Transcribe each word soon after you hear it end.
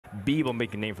be able to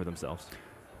make a name for themselves.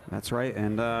 That's right,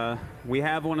 and we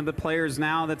have one of the players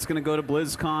now that's going to go to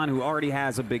BlizzCon who already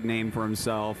has a big name for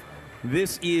himself.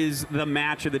 This is the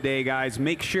match of the day, guys.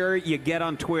 Make sure you get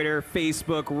on Twitter,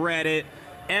 Facebook, Reddit,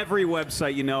 every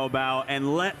website you know about,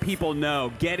 and let people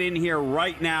know. Get in here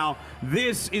right now.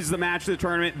 This is the match of the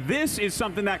tournament. This is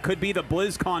something that could be the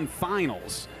BlizzCon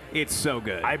finals. It's so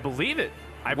good. I believe it.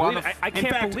 I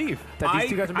can't believe that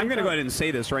these two guys are I'm going to go ahead and say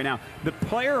this right now. The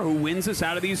player who wins this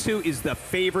out of these two is the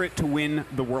favorite to win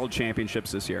the World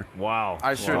Championships this year. Wow.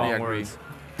 I certainly agree. Words.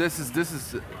 This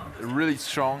is really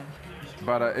strong,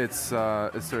 but it's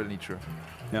certainly true.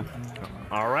 Yeah.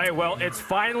 All right, well, it's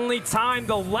finally time.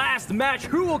 The last match.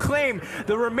 Who will claim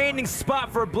the remaining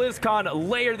spot for BlizzCon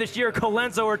later this year,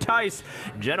 Kolento or Thijs?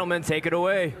 Gentlemen, take it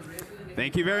away.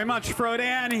 Thank you very much,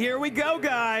 Frodan. Here we go,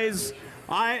 guys.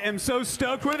 I am so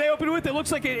stoked. What do they open with? It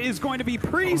looks like it is going to be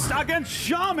Priest against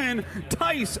Shaman.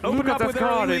 Thijs open up with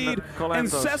their lead.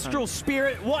 Ancestral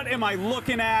Spirit. What am I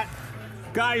looking at?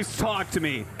 Guys, talk to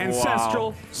me.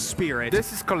 Ancestral Spirit.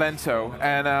 This is Kolento,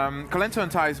 and Kolento and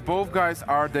Thijs, both guys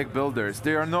are deck builders.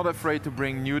 They are not afraid to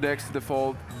bring new decks to the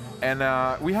fold, and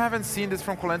we haven't seen this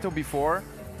from Kolento before.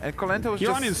 And Kolento is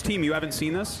You're on his team. You haven't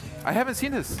seen this? I haven't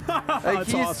seen this.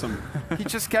 That's awesome. He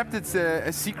just kept it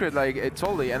a secret, like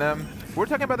totally. And we're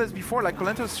talking about this before. Like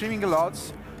Kolento is streaming a lot.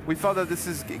 We thought that this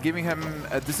is giving him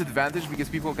a disadvantage because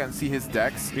people can see his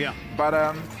decks. Yeah.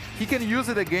 But he can use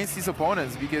it against his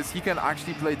opponents because he can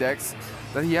actually play decks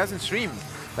that he hasn't streamed.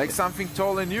 Like something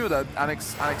totally new, that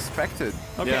unexpected.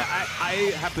 Okay, yeah.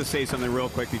 I have to say something real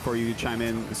quick before you chime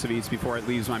in, Savitz, before it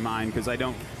leaves my mind, because I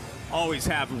don't always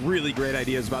have really great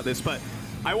ideas about this, but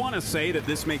I want to say that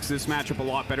this makes this matchup a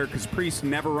lot better because Priest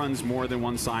never runs more than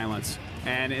one silence.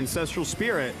 And Ancestral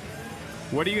Spirit,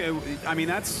 what do you, I mean,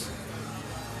 that's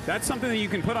something that you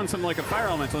can put on something like a Fire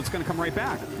Elemental. It's going to come right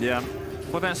back. Yeah,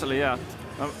 potentially, yeah.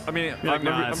 I mean,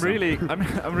 yeah,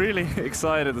 I'm really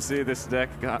excited to see this deck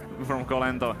from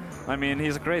Kolento. I mean,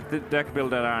 he's a great deck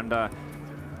builder, and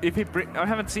if he I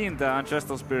haven't seen the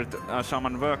Ancestral Spirit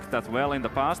Shaman work that well in the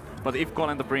past, but if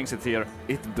Kolento brings it here,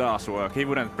 it does work. He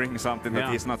wouldn't bring something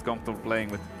that he's not comfortable playing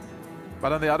with.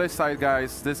 But on the other side,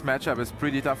 guys, this matchup is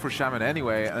pretty tough for Shaman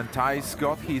anyway, and Thijs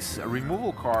got his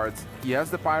removal cards. He has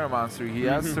the Pyromancer, he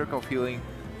has Circle of Healing,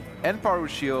 and Power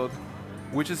Shield,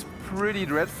 which is pretty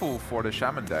dreadful for the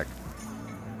Shaman deck.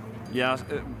 Yeah,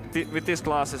 with these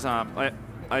classes,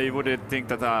 I wouldn't think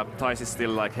that Thijs is still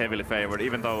like heavily favored,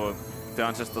 even though the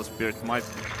Ancestral Spirit might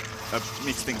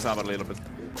mix things up a little bit.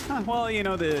 Well, you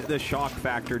know, the shock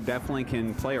factor definitely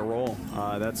can play a role.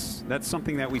 That's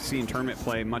something that we see in tournament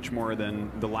play much more than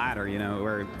the latter, you know,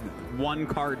 where one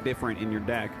card different in your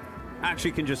deck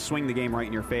actually can just swing the game right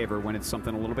in your favor when it's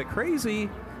something a little bit crazy,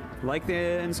 like the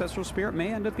Ancestral Spirit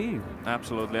may end up being.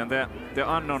 Absolutely, and the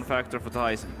unknown factor for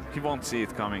Thijs, he won't see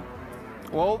it coming.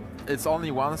 Well, it's only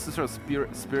one Ancestral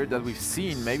Spirit that we've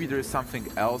seen. Maybe there is something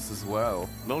else as well.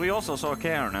 Well, we also saw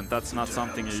Cairn, and that's not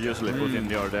something you usually put in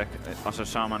your deck as a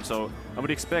Shaman, so I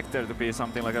would expect there to be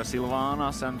something like a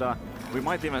Sylvanas, and we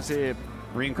might even see...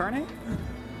 Reincarnate?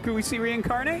 Could we see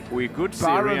Reincarnate? We could see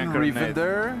Baron Reincarnate.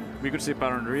 Revender. We could see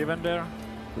Baron Revender.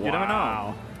 Wow. You never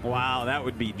know. Wow, that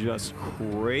would be just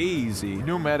crazy.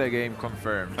 New metagame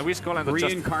confirmed. And we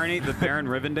Reincarnate the Baron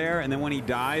Rivendare, and then when he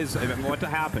dies, I mean, what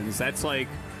happens? That's like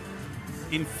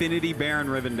infinity Baron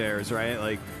Rivendares, right?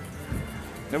 Like.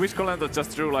 Yeah, Wish Kolento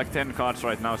just drew like 10 cards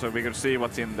right now, so we can see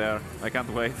what's in there. I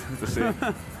can't wait to see. All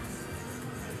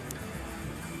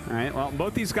right, well,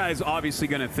 both these guys obviously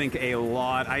going to think a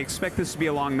lot. I expect this to be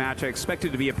a long match. I expect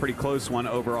it to be a pretty close one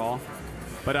overall.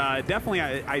 But definitely,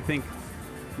 I think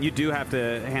you do have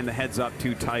to hand the heads up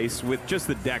to Thijs with just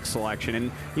the deck selection.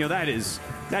 And, you know, that is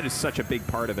such a big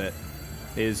part of it,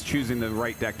 is choosing the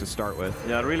right deck to start with.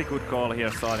 Yeah, really good call here,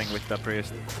 starting with the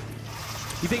Priest.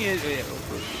 You think it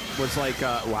was like,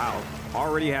 wow,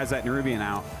 already has that Nerubian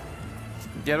out.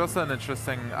 Yeah, it was an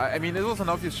interesting... I mean, it was an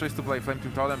obvious choice to play Flame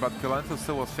 2000, but Kolento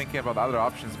still was thinking about other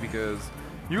options because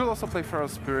you will also play Feral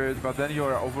Spirit, but then you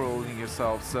are overruling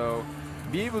yourself. So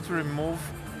being able to remove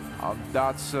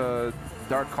that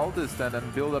Dark Cultist and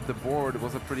then build up the board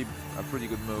was a pretty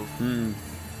good move.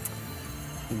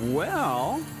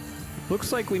 Well,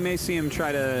 looks like we may see him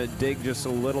try to dig just a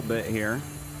little bit here.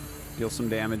 Deal some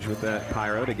damage with that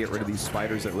Pyro to get rid of these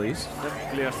spiders at least.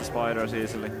 That clears the spiders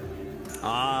easily.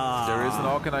 There is an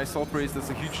Arcanine Soul Priest. That's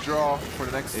a huge draw for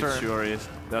the next turn. It sure is.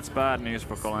 That's bad news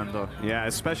for Kolento. Yeah,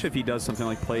 especially if he does something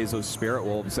like plays those Spirit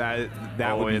Wolves. That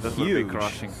would be huge. Would be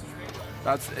crushing.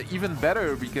 That's even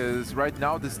better because right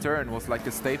now this turn was like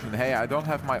a statement, hey, I don't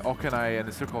have my Arcanine and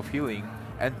the Circle of Healing,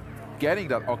 and getting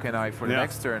that Arcanine for the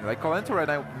next turn. Like Kolento right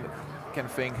now can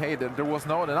think, hey, there was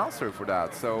no answer for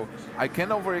that, so I can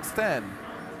overextend.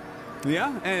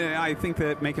 Yeah, and I think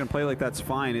that making a play like that's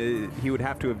fine. He would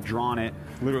have to have drawn it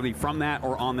literally from that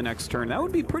or on the next turn. That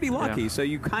would be pretty lucky, so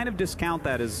you kind of discount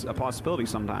that as a possibility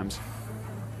sometimes.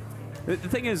 The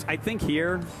thing is, I think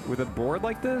here, with a board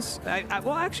like this,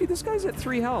 well, actually, this guy's at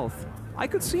 3 health. I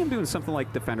could see him doing something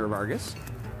like Defender of Argus.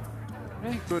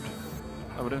 Yeah, he could.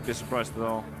 I wouldn't be surprised at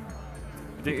all.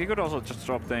 He could also just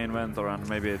drop the Inventor and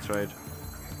maybe a trade.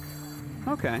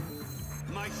 Okay.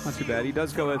 Not too bad. He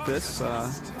does go with this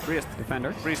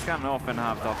Defender. Priest can often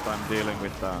have tough time dealing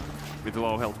with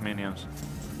low health minions.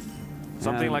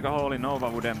 Something like a Holy Nova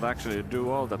wouldn't actually do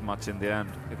all that much in the end.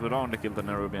 It would only kill the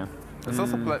Nerubian. It's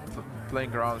also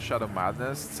playing around Shadow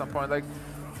Madness at some point. Like,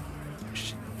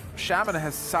 Shaman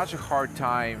has such a hard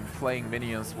time playing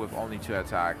minions with only 2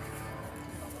 attack.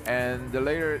 And the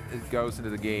later it goes into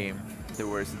the game, the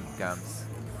worse it becomes.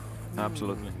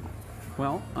 Absolutely.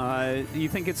 Well, do you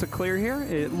think it's a clear here?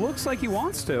 It looks like he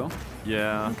wants to.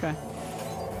 Yeah. Okay.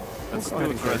 That's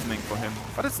still threatening for him.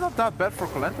 But it's not that bad for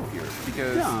Kolento here,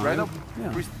 because right now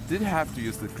Priest did have to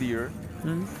use the clear,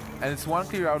 and it's 1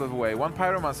 clear out of the way, 1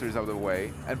 Pyromancer is out of the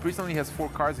way, and Priest only has 4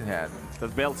 cards in hand.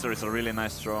 That Belzer is a really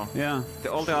nice draw. Yeah.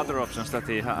 All the other options that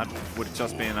he had would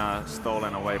just been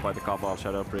stolen away by the Cabal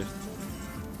Shadow Priest.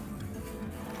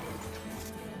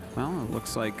 Well, it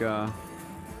looks like I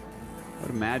would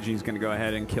imagine he's going to go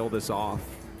ahead and kill this off.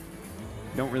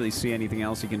 Don't really see anything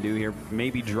else he can do here.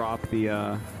 Maybe drop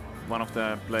the... one of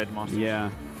the Blade Monsters. Yeah.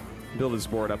 Build his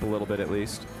board up a little bit at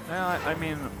least. Yeah, I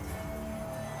mean...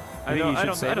 I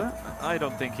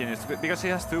don't think he needs to, because he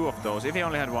has 2 of those. If he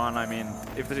only had 1, I mean,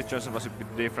 if the situation was a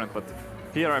bit different, but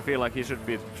here I feel like he should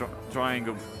be trying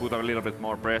to put a little bit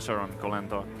more pressure on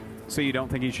Kolento. So you don't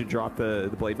think he should drop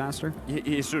the Blade Master?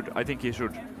 He should. I think he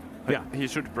should. Yeah. He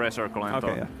should pressure Kolento.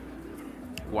 Okay, yeah.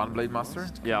 1 Blade Master?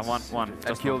 Yeah, one.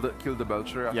 And kill the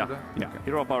Belcher after that? Yeah. Okay.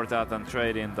 Hero power that and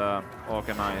trade in the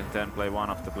Orkanai and then play 1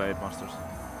 of the Blade Masters.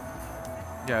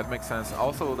 Yeah, it makes sense.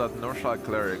 Also, that Northside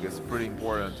Cleric is pretty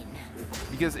important.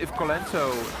 Because if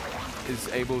Kolento is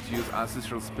able to use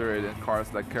Ancestral Spirit and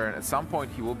cards like Karen, at some point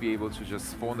he will be able to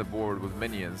just spawn the board with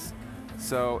minions.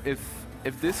 So if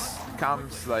this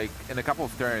comes like in a couple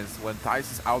of turns when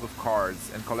Thijs is out of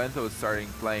cards and Kolento is starting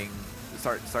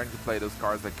to play those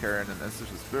cards like Karen and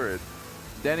Ancestral Spirit,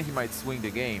 then he might swing the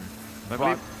game.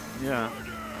 But yeah.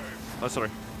 Oh,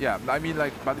 sorry. Yeah, I mean,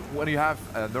 like, but when you have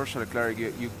a Northside Cleric,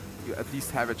 you at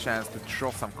least have a chance to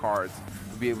draw some cards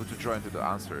to be able to draw into the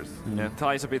answers. Yeah,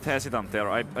 Ty is a bit hesitant there.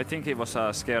 I think he was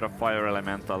scared of Fire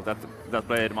Elemental. That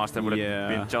Blade Master would have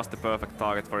been just the perfect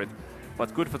target for it.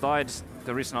 But good for Tides,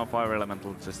 there is no Fire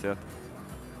Elemental just yet.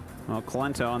 Well,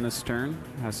 Kolento on this turn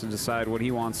has to decide what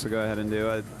he wants to go ahead and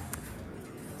do.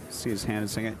 See his hand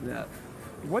is saying,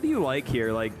 what do you like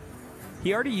here? Like,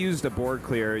 he already used a board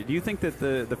clear. Do you think that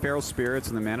the Feral Spirits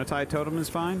and the Manatide Totem is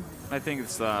fine? I think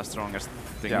it's the strongest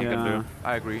thing he can do.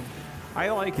 I agree. I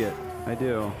like it. I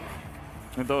do.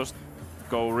 And those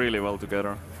go really well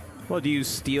together. Well, do you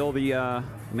steal the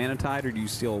Manatide or do you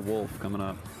steal a Wolf coming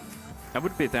up? I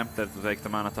would be tempted to take the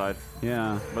Manatide.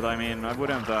 Yeah. But I mean, I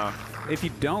wouldn't... if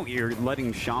you don't, you're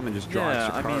letting Shaman just draw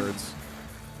extra cards.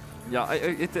 Yeah, I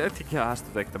think he has to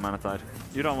take the Manatide.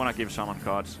 You don't want to give Shaman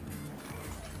cards.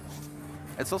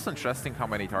 It's also interesting how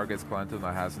many targets Kolento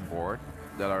now has on board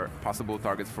that are possible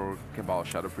targets for Cabal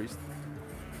Shadow Priest.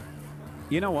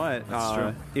 You know what? That's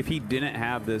true. If he didn't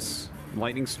have this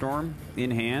Lightning Storm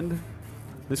in hand,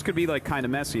 this could be like kind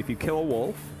of messy. If you kill a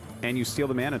Wolf and you steal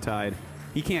the Manatide,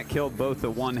 he can't kill both the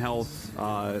 1 health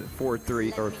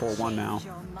 4/3 or 4/1 now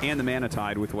and the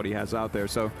Manatide with what he has out there.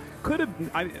 So could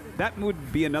have that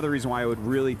would be another reason why I would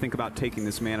really think about taking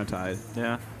this Manatide.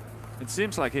 Yeah, it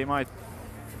seems like he might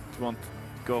want to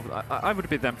go. I would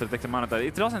be tempted to take the Manatide.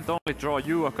 It doesn't only draw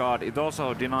you a card; it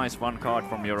also denies 1 card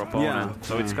from your opponent. Yeah.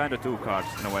 So it's kind of 2 cards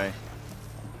in a way.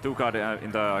 2 cards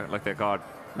in the card.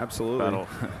 Absolutely. Battle.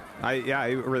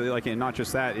 I really like it. And not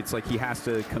just that, it's like he has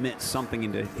to commit something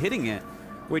into hitting it.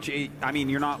 Which, I mean,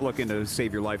 you're not looking to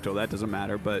save your life total, that doesn't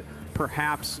matter, but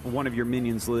perhaps one of your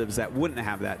minions lives that wouldn't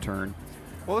have that turn.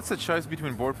 Well, it's a choice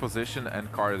between board position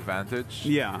and card advantage.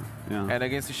 Yeah, yeah. And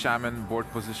against the Shaman, board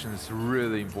position is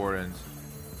really important.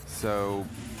 So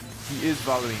he is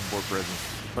valuing board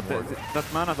presence. But that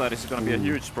Manatide is going to be a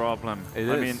huge problem.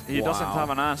 I mean, he doesn't have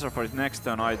an answer for it next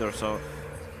turn either, so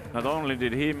not only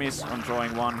did he miss on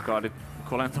drawing 1 card,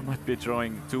 Kolento might be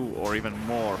drawing 2 or even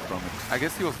more from it. I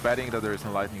guess he was betting that there is a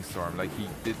Lightning Storm. Like, he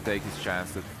did take his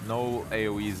chance that no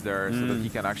AoE is there so that he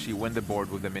can actually win the board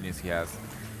with the minions he has.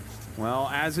 Well,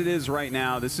 as it is right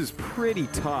now, this is pretty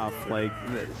tough. Like,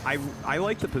 I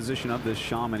like the position of this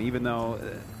Shaman, even though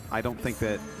I don't think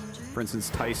that, for instance,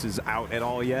 Thijs is out at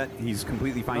all yet. He's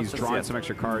completely fine. He's drawing some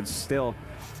extra cards. Still,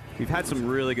 we've had some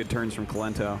really good turns from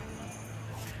Kolento.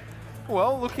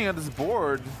 Well, looking at this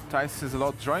board, Thijs has a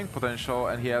lot of drawing potential,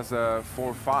 and he has a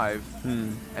 4/5.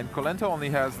 And Kolento only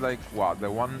has, like, what, the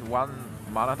one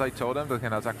mana Tide totem that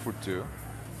can attack for 2.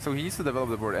 So he needs to develop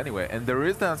the board anyway. And there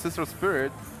is the Ancestral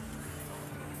Spirit,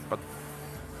 but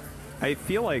I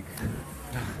feel like,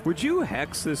 would you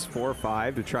hex this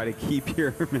 4/5 to try to keep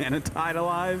your mana Tide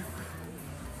alive?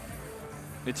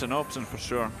 It's an option for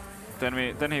sure.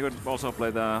 Then he could also play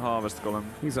the Harvest Golem.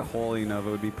 He's a Holy Nova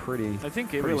would be pretty. I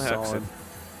think he will hex it.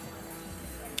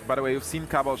 by the way, you've seen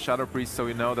Cabal Shadow Priest, so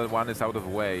you know that one is out of the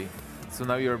way. So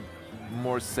now you're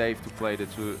more safe to play the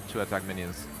two attack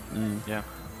minions. Yeah.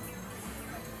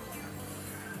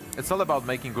 It's all about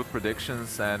making good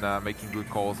predictions and making good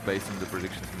calls based on the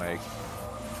predictions you make.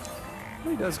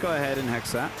 He does go ahead and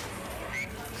hex that.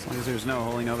 As long as there's no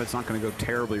Holy Nova, it's not going to go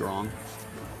terribly wrong.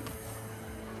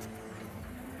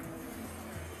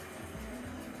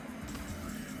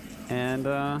 And,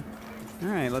 all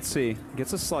right, let's see.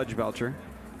 Gets a Sludge Belcher.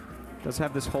 Does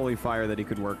have this Holy Fire that he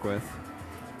could work with.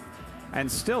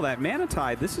 And still, that Mana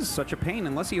Tide, this is such a pain.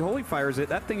 Unless he Holy Fires it,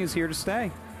 that thing is here to stay.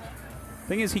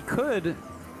 Thing is, he could,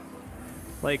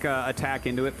 like, attack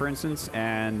into it, for instance,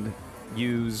 and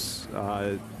use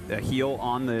a heal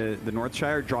on the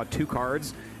Northshire, draw 2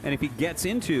 cards, and if he gets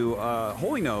into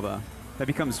Holy Nova, that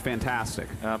becomes fantastic.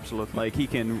 Absolutely. Like, he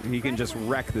can just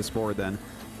wreck this board then.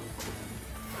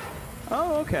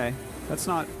 Oh, okay. That's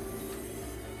not...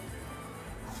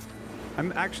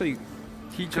 I'm actually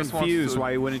confused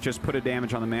why he wouldn't just put a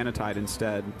damage on the Mana Tide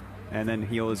instead, and then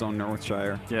heal his own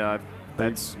Northshire. Yeah,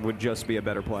 that would just be a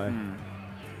better play.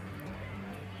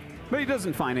 But he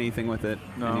doesn't find anything with it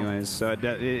anyways, so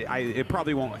it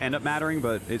probably won't end up mattering,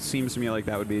 but it seems to me like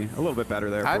that would be a little bit better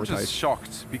there. I'm just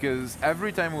shocked, because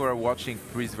every time we are watching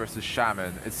Priest versus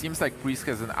Shaman, it seems like Priest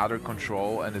has an utter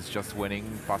control and is just winning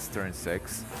past turn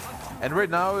 6. And right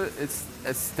now, it's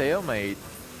a stalemate.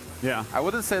 Yeah. I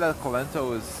wouldn't say that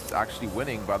Kolento is actually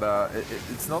winning, but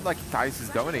it's not like Thijs is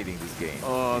dominating this game.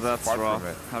 Oh, that's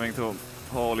rough. Having to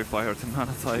Holy Fire to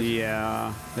Mana Tide.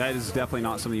 Yeah, that is definitely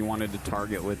not something you wanted to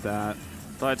target with that.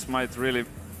 Thijs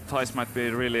might be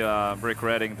really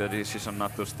regretting the decision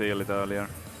not to steal it earlier.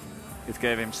 It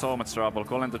gave him so much trouble.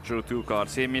 Kolento drew 2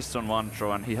 cards. He missed on 1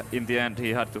 throw, and in the end he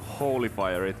had to Holy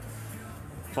Fire it.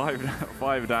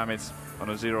 5 damage on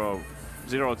a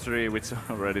 0/3, which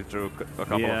already drew a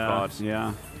couple of cards.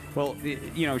 Yeah. Well,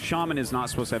 you know, Shaman is not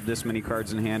supposed to have this many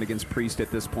cards in hand against Priest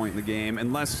at this point in the game,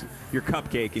 unless you're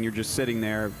Cupcake and you're just sitting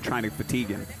there trying to fatigue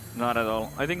him. Not at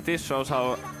all. I think this shows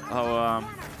how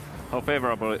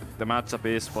favorable the matchup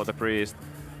is for the Priest.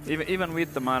 Even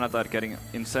with the Mana Tide getting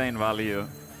insane value,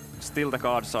 still the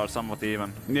cards are somewhat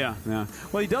even. Yeah, yeah.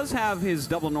 Well, he does have his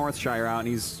double Northshire out, and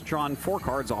he's drawn 4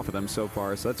 cards off of them so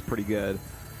far, so that's pretty good.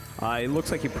 It looks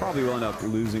like he probably will end up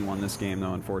losing one this game,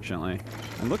 though, unfortunately.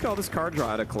 And look at all this card draw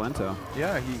out of Kolento.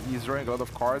 Yeah, he's drawing a lot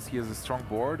of cards. He has a strong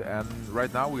board, and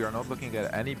right now we are not looking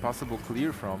at any possible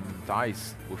clear from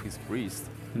Thijs with his Priest.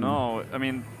 No, I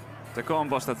mean, the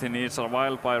combos that he needs are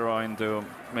Wild Pyro into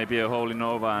maybe a Holy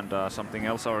Nova and something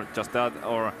else, or just that,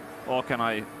 or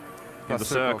Orkanai in the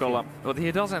circle. But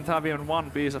he doesn't have even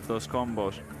one piece of those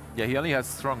combos. Yeah, he only has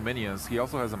strong minions. He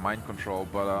also has a Mind Control,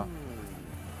 but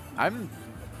I'm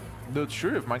not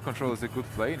sure if Mind Control is a good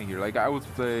play in here. Like, I would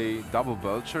play double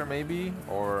Belcher maybe,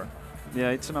 or...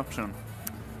 Yeah, it's an option.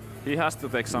 He has to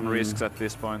take some risks at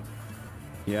this point.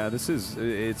 Yeah,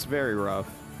 it's very rough.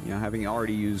 You know, having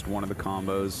already used one of the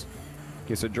combos.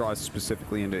 Guess it draws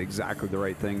specifically into exactly the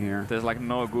right thing here. There's like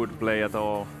no good play at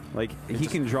all. Like, he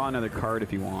can draw another card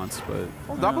if he wants, but...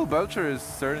 Well, double Belcher is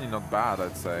certainly not bad,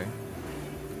 I'd say.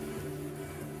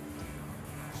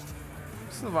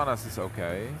 Sylvanas is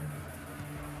okay.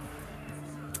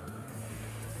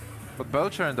 But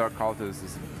Belcher and Dark Cultist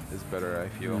is better, I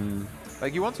feel.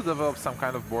 Like, you want to develop some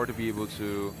kind of board to be able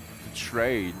to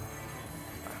trade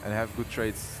and have good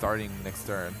trades starting next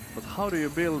turn. But how do you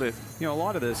build it? You know, a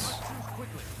lot of this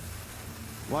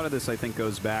I think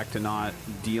goes back to not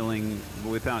dealing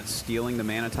without stealing the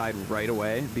Mana Tide right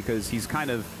away, because he's kind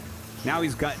of, now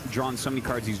he's drawn so many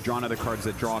cards, he's drawn other cards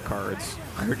that draw cards.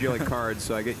 Or deal like cards,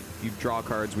 so you draw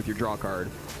cards with your draw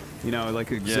card. You know,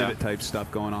 like exhibit type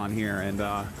stuff going on here, and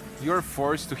you're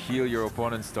forced to heal your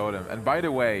opponent's totem. And by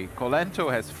the way,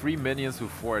 Kolento has 3 minions with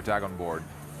 4 attack on board.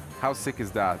 How sick is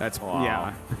that? That's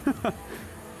yeah.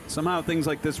 Somehow things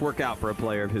like this work out for a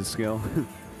player of his skill.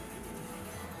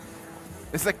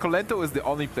 It's like Kolento is the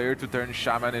only player to turn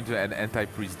Shaman into an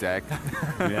anti-priest deck.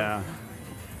 Yeah.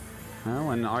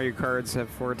 Well, and all your cards have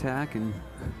 4 attack, and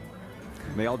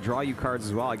they all draw you cards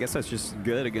as well. I guess that's just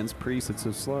good against Priest. It's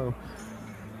so slow.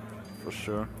 For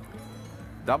sure.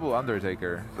 Double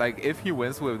Undertaker. Like, if he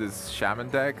wins with this Shaman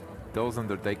deck, those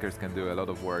Undertakers can do a lot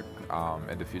of work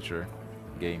in the future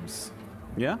games.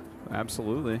 Yeah,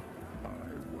 absolutely.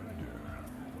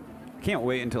 Can't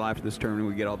wait until after this tournament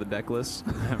we get all the deck lists.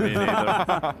 Me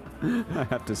neither. I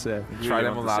have to say. Try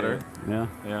them on ladder. Yeah.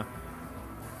 Yeah.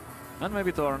 And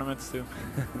maybe tournaments too.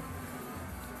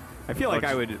 I feel like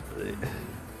I would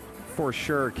for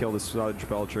sure kill the Sludge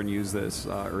Belcher and use this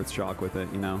Earth Shock with it,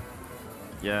 you know?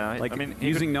 Yeah, Like, I mean,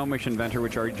 using No Mission Inventor,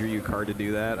 which already drew you a card to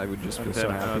do that, I would just feel so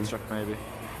happy. Shock maybe.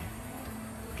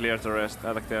 Clear the rest,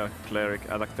 attack the Cleric,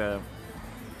 attack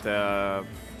the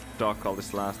Dog Call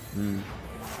this last.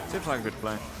 Seems like a good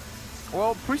play.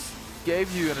 Well, Priest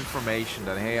gave you an information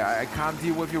that, hey, I can't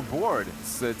deal with your board.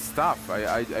 It's tough.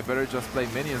 I better just play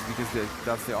minions because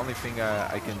that's the only thing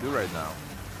I can do right now.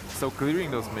 So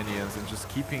clearing those minions and just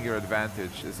keeping your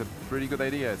advantage is a pretty good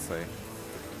idea, I'd say.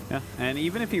 Yeah, and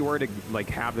even if he were to like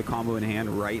have the combo in hand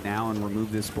right now and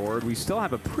remove this board, we still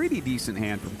have a pretty decent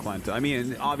hand from Kolento. I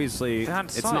mean, obviously,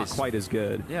 it's not quite as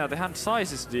good. Yeah, the hand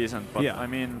size is decent, but yeah. I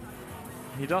mean,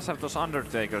 he does have those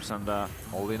Undertakers and...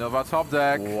 Holy Nova top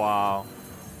deck. Wow.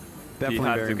 Definitely he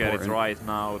had very to get important. it right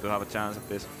now to have a chance at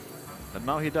this. But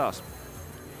now he does.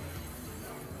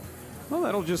 Well,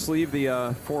 that'll just leave the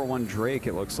 4-1 Drake,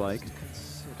 it looks like.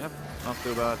 Yep, not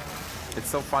too bad. It's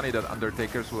so funny that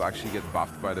Undertakers will actually get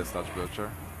buffed by the Sludge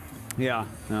Belcher. Yeah,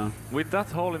 no. With that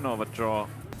Holy Nova draw,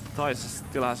 Thijs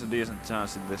still has a decent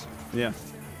chance in this. Yeah.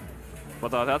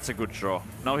 But that's a good draw.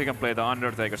 Now he can play the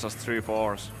Undertakers as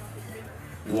 3/4s.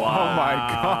 Wow. Oh my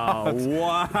god!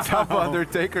 Wow! Double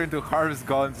Undertaker into Harvest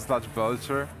Golem into Sludge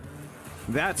Belcher.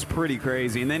 That's pretty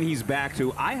crazy. And then he's back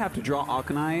to, I have to draw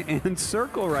Akanai and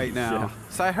Circle right now. Yeah.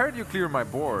 So I heard you clear my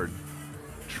board.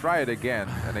 Try it again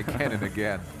and again and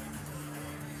again.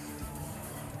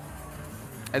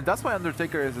 And that's why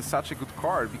Undertaker is such a good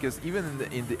card, because even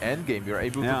in the end game, you're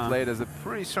able to play it as a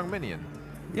pretty strong minion.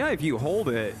 Yeah, if you hold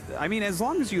it. I mean, as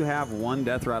long as you have one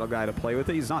Death Rattle guy to play with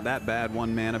it, he's not that bad.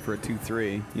 1 mana for a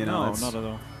 2/3. You know, no, not at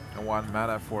all. And 1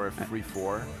 mana for a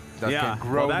 3/4 that yeah, can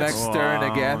grow next turn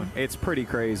again. It's pretty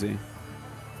crazy.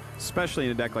 Especially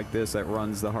in a deck like this that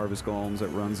runs the Harvest Golems, that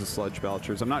runs the Sludge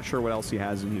Belchers. I'm not sure what else he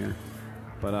has in here.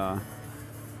 But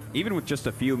even with just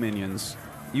a few minions,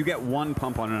 you get 1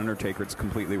 pump on an Undertaker, it's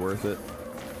completely worth it.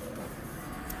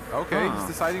 Okay, he's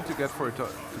deciding to go for a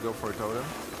totem.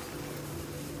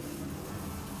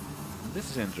 This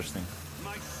is interesting.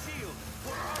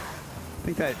 I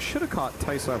think that should have caught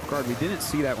Thijs off guard. We didn't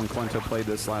see that when Kolento played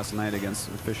this last night against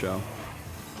Fisho.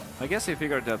 I guess he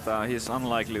figured that he's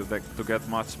unlikely to get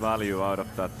much value out of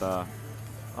that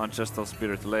Ancestral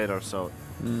Spirit later, so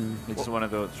he just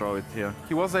wanted to throw it here.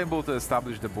 He was able to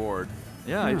establish the board.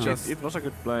 Yeah, it was a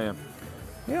good play.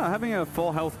 Yeah, having a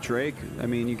full health Drake, I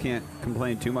mean, you can't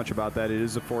complain too much about that. It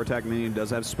is a 4-attack minion, it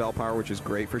does have spell power, which is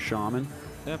great for Shaman.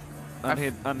 Yep.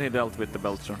 And he dealt with the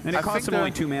Belcher. And it costs him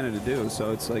only 2 mana to do,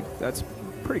 so it's like, that's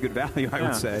pretty good value, I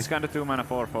would say. It's kind of 2 mana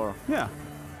 4/4. Yeah.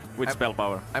 With spell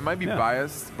power. I might be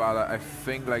biased, but I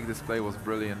think like this play was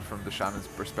brilliant from the Shaman's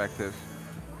perspective.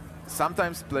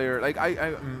 Sometimes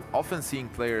I'm often seeing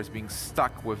players being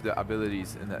stuck with the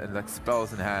abilities and like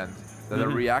spells in hand that are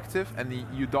reactive, and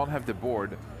you don't have the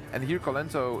board. And here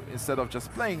Kolento, instead of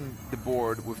just playing the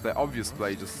board with the obvious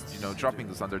play, just dropping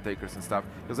those Undertakers and stuff,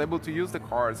 he was able to use the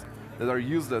cards that are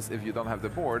useless if you don't have the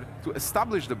board to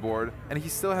establish the board, and he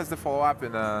still has the follow-up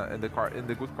in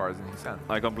the good cards in his hand.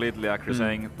 I completely agree,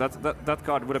 saying that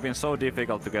card would have been so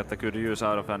difficult to get the good use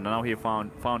out of, and now he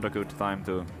found a good time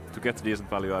to get decent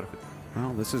value out of it.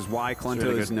 Well, this is why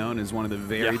Kolento is known as one of the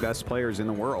very best players in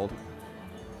the world.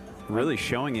 Really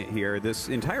showing it here this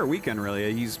entire weekend.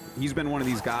 Really, he's been one of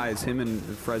these guys. Him and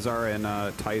Frezar and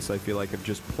Thijs, I feel like, have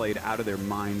just played out of their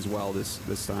minds well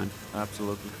this time.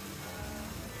 Absolutely.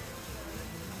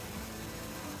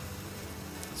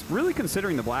 It's really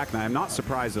considering the Black Knight. I'm not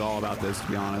surprised at all about this, to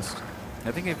be honest.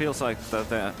 I think he feels like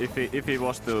that if he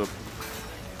was to.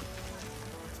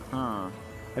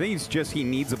 I think he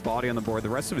needs a body on the board. The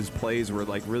rest of his plays were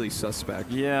like really suspect.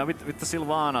 Yeah, with the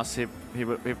Sylvanas,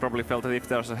 he probably felt that if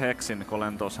there's a Hex in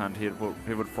Kolento's hand, he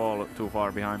would fall too far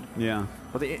behind. Yeah.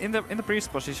 But in the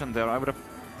priest position there, I would have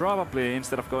probably,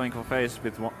 instead of going for face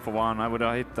for 1, I would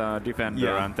have hit the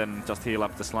defender and then just heal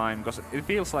up the slime, because it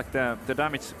feels like the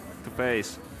damage to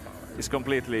face is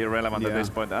completely irrelevant at this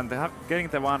point, and getting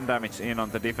the 1 damage in on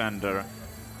the defender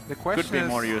The question could be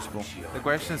more useful. The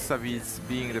question is, Saviz,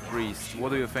 being the priest, what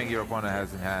do you think your opponent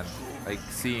has in hand? Like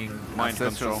seeing Mind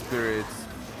ancestral control. spirits.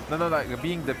 No, like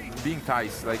being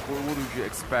Thijs, like what would you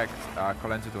expect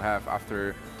Kolento to have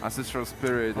after ancestral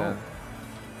spirit and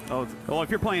Oh, well, if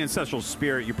you're playing Ancestral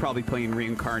Spirit, you're probably playing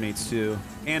Reincarnates too,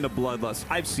 and a Bloodlust.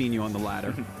 I've seen you on the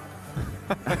ladder.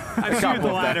 I've seen you on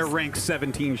the ladder, rank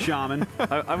 17 Shaman.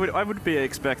 I would be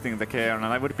expecting the Cairn,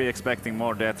 and I would be expecting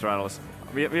more death rattles.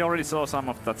 We already saw some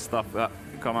of that stuff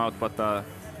come out, but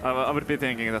I would be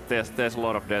thinking that there's a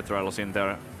lot of death rattles in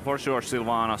there. For sure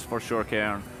Sylvanas, for sure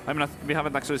Cairn. I mean, we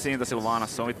haven't actually seen the Sylvanas,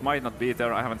 so it might not be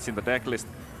there. I haven't seen the deck list,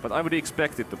 but I would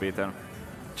expect it to be there.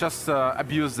 just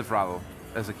abuse the rattle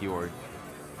as a keyword?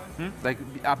 Like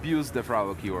abuse the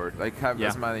rattle keyword. Like have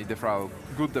as many good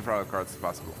defrattle cards as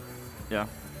possible. Yeah.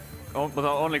 But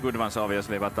only good ones,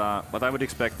 obviously, but I would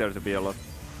expect there to be a lot.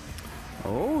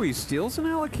 Oh, he steals an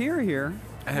Alakir here.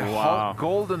 And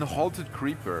golden halted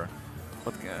creeper.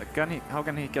 But how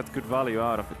can he get good value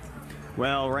out of it?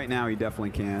 Well, right now he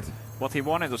definitely can't. What he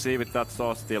wanted to see with that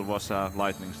Soul Steel was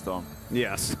Lightning Storm.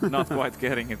 Yes. Not quite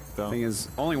getting it, though. Thing is,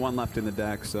 only one left in the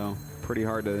deck, so pretty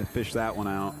hard to fish that one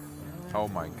out. Oh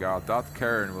my god, that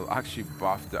Karen will actually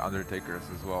buff the Undertakers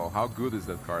as well. How good is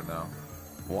that card now?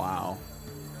 Wow.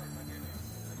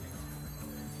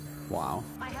 Wow.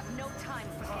 I have no time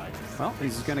for Well,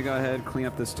 he's going to go ahead and clean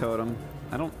up this totem.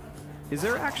 Is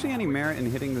there actually any merit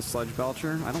in hitting the Sludge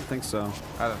Belcher? I don't think so.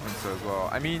 I don't think so as well.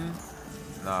 I mean,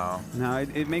 no. No,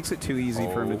 it makes it too easy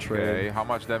for him to trade. Okay, how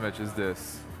much damage is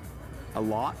this? A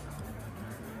lot?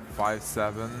 5,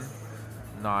 7,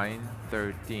 9,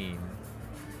 13.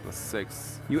 Plus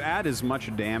 6. You add as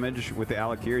much damage with the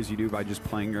Alakir as you do by just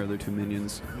playing your other two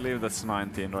minions. I believe that's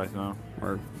 19 right now.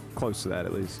 Or close to that,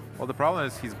 at least. Well, the problem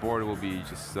is his board will be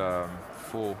just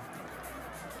full.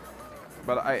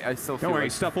 But I still feel Don't worry,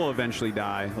 like stuff will eventually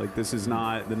die. Like, this is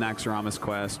not the Naxxramas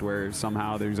quest where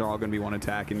somehow there's all going to be one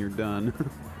attack and you're done.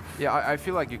 yeah, I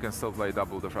feel like you can still play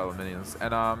double the Fragile minions.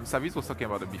 And Saviz was talking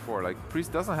about it before. Like,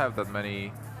 Priest doesn't have that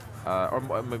many,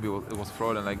 or maybe it was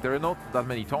Froden. Like, there are not that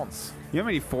many taunts. You know how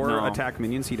many 4-attack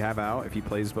minions he'd have out if he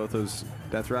plays both those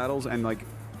Death Rattles? And, like,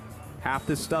 half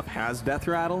this stuff has Death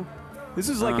Rattle? This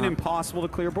is like an impossible to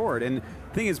clear board. And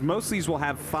the thing is, most of these will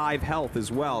have 5 health as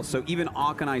well. So even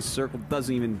Akanai's Circle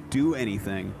doesn't even do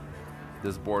anything.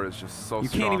 This board is just so You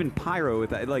strong. can't even pyro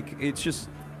with that. Like, it's just...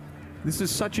 This is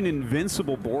such an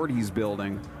invincible board he's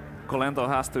building. Kolento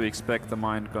has to expect the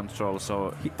mind control,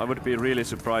 so I would be really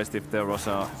surprised if there was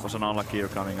an Alakir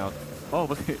coming out. Oh,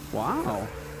 but Wow.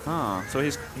 so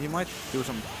he might do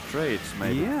some trades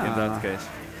maybe in that case.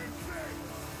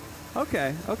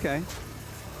 Okay, okay.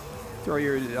 Throw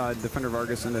your Defender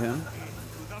Vargas into him.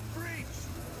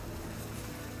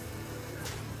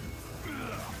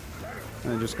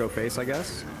 And then just go face, I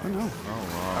guess. Oh, no. Oh,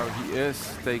 wow. Oh, he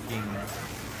is taking...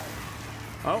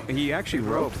 Oh, he actually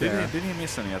roped there. Did he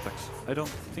miss any attacks? I don't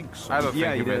think so. I don't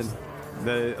Yeah, think he did. missed.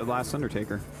 The last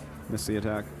Undertaker missed the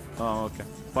attack. Oh, okay.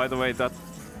 By the way, that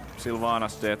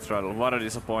Sylvanas Death Rattle, what a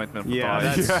disappointment. For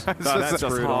Yeah, Thijs. that's just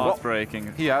brutal.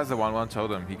 heartbreaking. He has a 1/1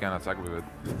 totem. He can attack with it.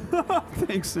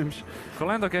 Thanks, Simsh.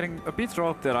 Kolento getting a bit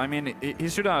roped there. I mean, he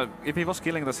should have, if he was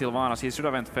killing the Sylvanas, he should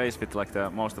have went face with like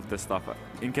most of this stuff,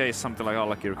 in case something like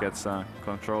Alakir gets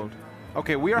controlled.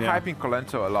 Okay, we are hyping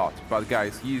Kolento a lot, but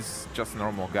guys, he's just a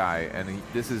normal guy, and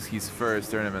this is his first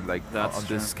tournament like on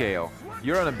this scale.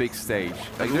 You're on a big stage.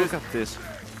 Like, look at this.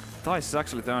 Thijs is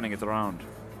actually turning it around.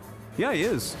 Yeah, he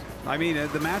is. I mean,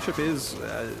 the matchup is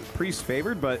Priest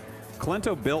favored, but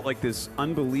Kolento built like this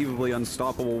unbelievably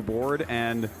unstoppable board,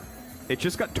 and it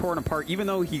just got torn apart. Even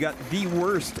though he got the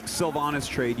worst Sylvanas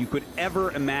trade you could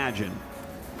ever imagine,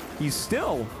 he's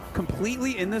still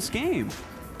completely in this game.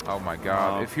 Oh my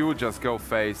god, if he would just go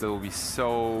face, it would be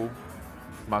so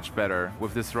much better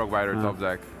with this Rogue Rider top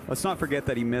deck. Let's not forget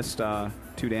that he missed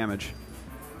 2 damage.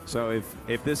 So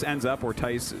if this ends up where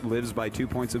Thijs lives by 2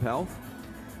 points of health,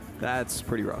 that's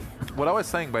pretty rough. What I was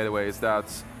saying, by the way, is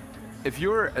that if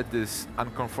you're at this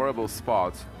uncomfortable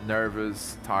spot,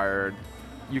 nervous, tired,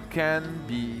 you can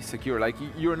be secure. Like,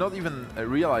 you're not even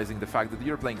realizing the fact that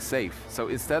you're playing safe. So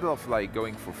instead of like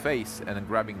going for face and then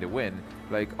grabbing the win,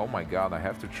 like, oh my god, I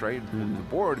have to trade the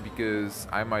board because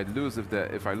I might lose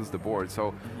if I lose the board.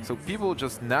 So people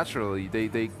just naturally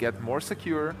they get more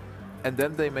secure, and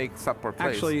then they make subpar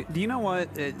plays. Actually, do you know what?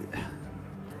 I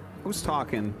was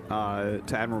talking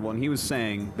to Admirable, and he was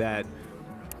saying that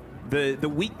the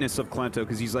weakness of Kolento,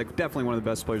 because he's like definitely one of the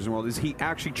best players in the world, is he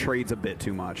actually trades a bit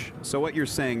too much. So what you're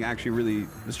saying actually really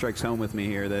strikes home with me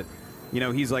here, that, you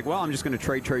know, he's like, well, I'm just going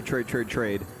to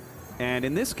trade. And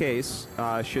in this case,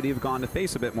 should he have gone to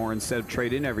face a bit more instead of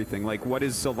trade in everything? Like, what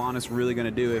is Sylvanas really going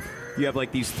to do if you have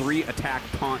like these 3 attack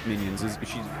taunt minions? Is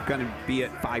she's going to be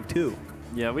at 5-2?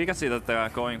 Yeah, we can see that they are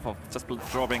going for just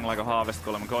dropping like a harvest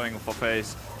column, going for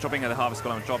face, dropping at the harvest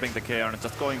column, dropping the care, and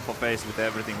just going for face with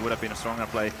everything would have been a stronger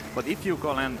play. But if you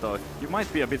Kolento, you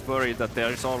might be a bit worried that there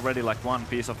is already like one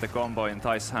piece of the combo in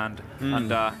Thijs' hand,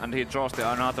 and he draws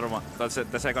another one, that's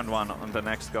the second one on the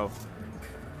next go.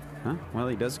 Huh? Well,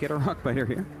 he does get a rock biter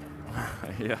here.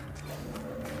 Yeah.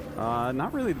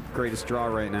 Not really the greatest draw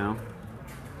right now.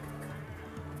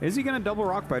 Is he going to double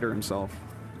rock biter himself?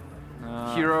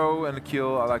 Hero and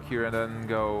kill Alakir and then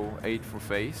go 8 for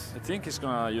face. I think he's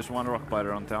gonna use one rock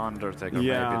biter on the Undertaker maybe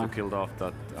to kill off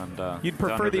that. And you'd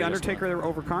prefer the Undertaker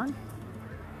over Karn?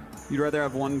 You'd rather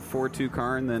have one 4-2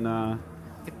 Karn than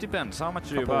it depends. How much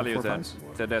do you value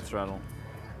the death rattle?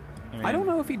 I don't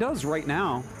know if he does right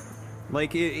now.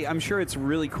 Like, I'm sure it's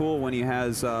really cool when he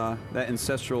has that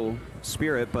ancestral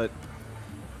spirit, but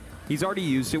he's already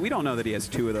used it. We don't know that he has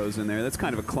 2 of those in there. That's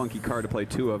kind of a clunky card to play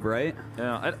 2 of, right?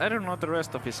 Yeah, I don't know the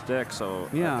rest of his deck, so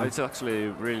it's actually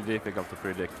really difficult to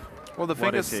predict. Well, the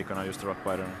thing is, he gonna use the rock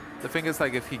biter? The thing is,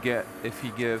 like, if he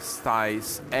gives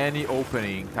Thijs any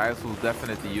opening, Thijs will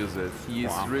definitely use it. He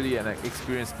is really an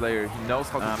experienced player. He knows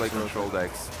how to play control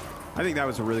decks. I think that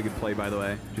was a really good play, by the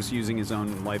way, just using his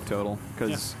own life total,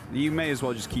 because you may as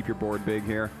well just keep your board big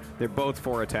here. They're both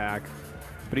 4 attack,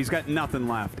 but he's got nothing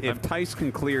left. If Thijs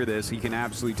can clear this, he can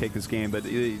absolutely take this game, but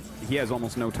he has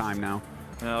almost no time now.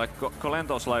 Yeah, like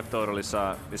Kolento's life total is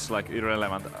like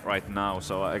irrelevant right now,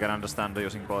 so I can understand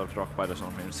using both rock biters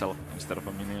on himself instead of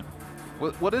a minion.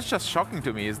 What is just shocking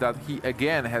to me is that he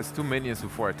again has 2 minions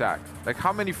with 4 attack. Like,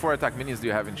 how many 4 attack minions do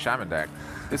you have in Shaman deck?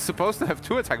 It's supposed to have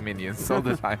 2 attack minions all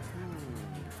the time.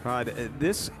 God,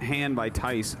 this hand by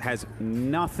Thijs has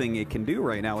nothing it can do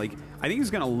right now. Like, I think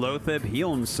he's gonna Loatheb, heal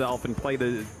himself, and play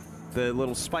the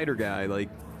little spider guy, like,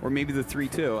 or maybe the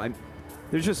 3-2.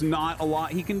 There's just not a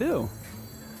lot he can do.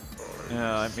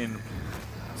 Yeah, I mean,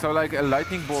 so like a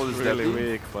lightning bolt is really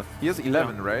deadly. weak, but he has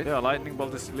 11, right? Yeah, lightning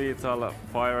bolt is lethal,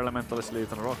 fire elemental is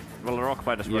lethal, rock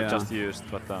biters were just used,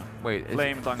 but wait,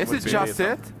 flame tongue is it just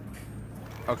lethal. it?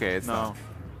 Okay, it's not.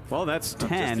 Well, that's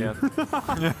 10.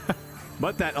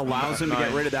 But that allows him to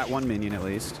get rid of that 1 minion at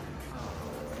least.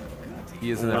 He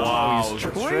is an he's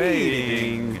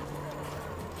trading.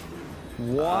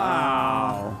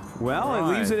 Wow. Well,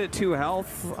 it leaves it at 2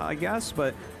 health, I guess,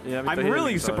 but I'm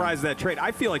really surprised that trade. I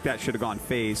feel like that should have gone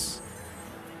face.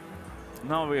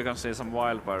 Now we can see some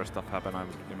wildfire stuff happen, I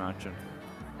would imagine.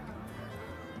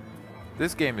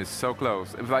 This game is so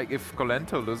close. If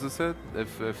Kolento loses it,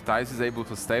 if Thijs is able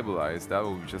to stabilize, that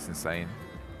would be just insane.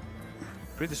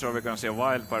 Pretty sure we're gonna see a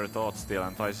wildfire thought steal,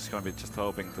 and Thijs is gonna be just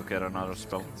hoping to get another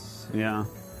spell. Yeah.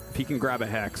 If he can grab a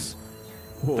hex.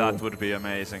 That would be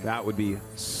amazing. That would be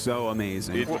so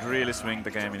amazing. It would really swing the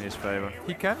game in his favor.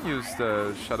 He can use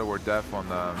the Shadow Word Death on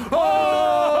the...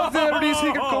 Oh! There it is!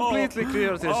 He can completely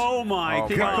clear this. Oh my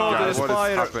God, what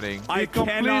is happening? I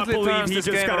cannot believe he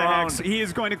just got a hex. He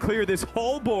is going to clear this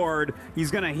whole board.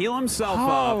 He's going to heal himself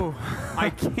up.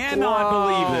 I cannot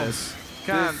believe this.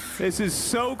 This is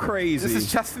so crazy. This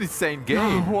is just an insane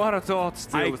game. What a thought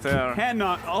steal there. I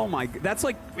cannot. Oh my. That's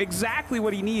like exactly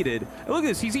what he needed. Look at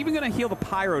this. He's even going to heal the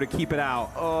Pyro to keep it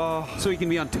out. So he can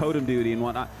be on totem duty and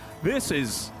whatnot. This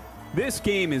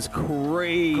game is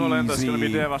crazy. Kolento's going to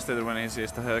be devastated when he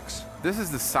sees the Hex. This is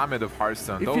the summit of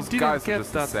Hearthstone. Those guys are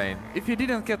just insane. If he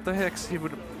didn't get the Hex, he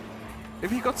would...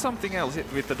 If he got something else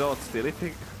with the dot steal, if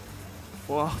he...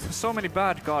 Wow, there's so many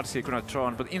bad cards he could have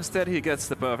drawn, but instead he gets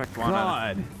the perfect one.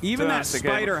 God, even that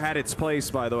spider had its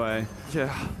place, by the way.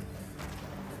 Yeah.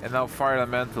 And now Fire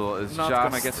Elemental is not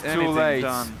just gonna get too late.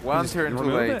 Done. One turn too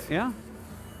late. Yeah.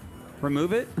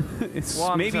 Remove it. It's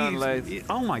one maybe turn late.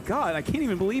 Oh my God, I can't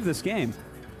even believe this game.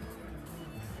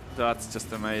 That's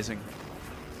just amazing.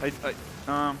 I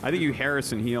think you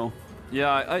Harrison heal.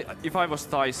 Yeah, if I was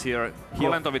Thijs here,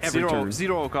 Kolento with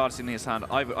zero cards in his hand,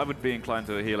 I would be inclined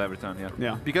to heal every turn,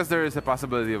 yeah. Because there is a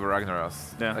possibility of a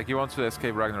Ragnaros. Yeah. Like, you want to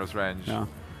escape Ragnaros range. Yeah.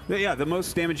 Yeah, the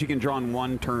most damage you can draw in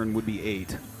 1 turn would be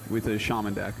 8 with a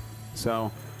Shaman deck.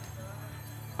 So...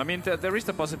 I mean, there is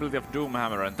the possibility of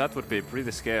Doomhammer, and that would be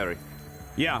pretty scary.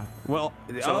 Yeah, well...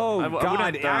 So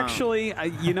God, actually,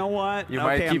 you know what? You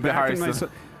might keep the Hearthstone.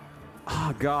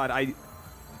 Oh, God,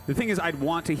 the thing is, I'd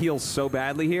want to heal so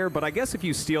badly here, but I guess if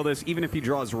you steal this, even if he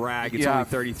draws Rag, it's only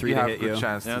 33 to hit you. You have a good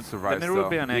chance to survive. Then there will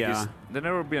be an Egg. Then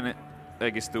there will be an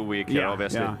Egg is too weak here,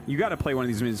 obviously. Yeah, you got to play one of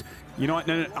these minions. You know what?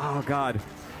 No. Oh God,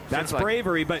 That's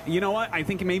bravery, but you know what? I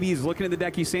think maybe he's looking at the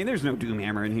deck. He's saying there's no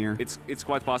Doomhammer in here. It's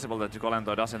quite possible that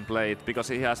Kolento doesn't play it because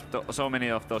he has so many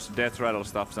of those death rattle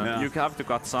stuffs, and you have to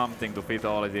cut something to fit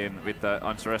all it in with the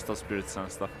Ancestral Spirits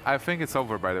and stuff. I think it's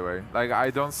over, by the way. Like, I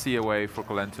don't see a way for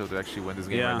Kolento to actually win this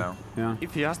game right now. Yeah.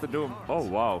 If he has to do, oh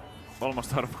wow,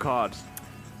 almost out of cards.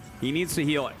 He needs to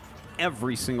heal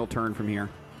every single turn from here.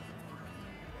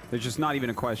 There's just not even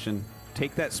a question.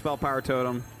 Take that Spell Power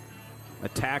Totem,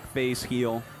 attack, face,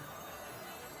 heal.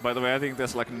 By the way, I think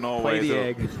there's like no Play way the to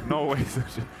egg. no way to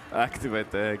activate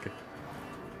the egg.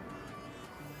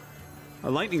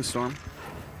 A Lightning Storm.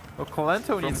 Well, Kolento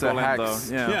From needs a Kolento,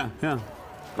 Hex. Yeah.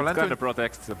 Kolento Kind of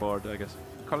protects the board, I guess.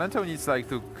 Kolento needs like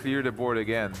to clear the board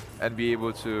again and be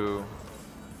able to.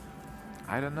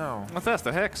 I don't know. Well, that's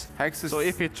the Hex. Hex is. So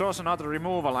if he draws another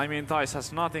removal, I mean, Thijs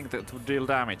has nothing to deal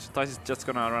damage. Thijs is just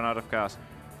gonna run out of gas.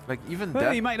 like even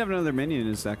Well, he might have another minion in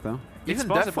his deck, though. even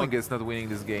possible. Deathwing is not winning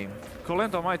this game.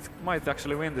 Kolento might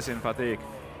actually win this in fatigue.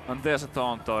 And there's a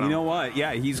taunt totem. You know what?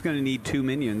 Yeah, he's going to need 2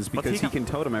 minions because he he can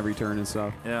totem every turn and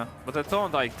stuff. Yeah, but the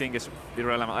taunt I think is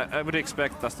irrelevant. I would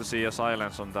expect us to see a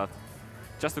silence on that.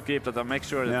 Just to keep that and make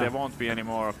sure that there won't be any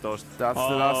more of those. That's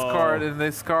the last card, and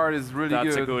this card is really good.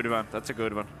 That's a good one. That's a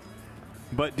good one.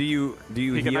 But do you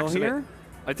heal here?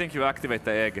 I think you activate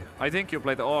the egg. I think you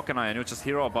play the Orkanai and you just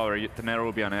hero power the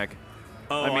Nerubian egg.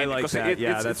 Oh, I mean, like because that.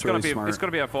 Yeah, that's really smart. It's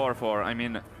gonna be a 4/4. I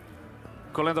mean,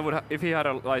 Kolento would if he had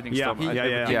a lightning storm. He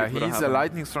needs a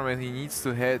lightning storm, and he needs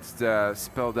to hit the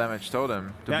spell damage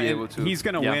totem to be able to. He's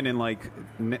gonna win in like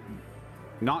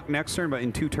not next turn, but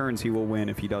in 2 turns he will win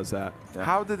if he does that. Yeah.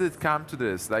 How did it come to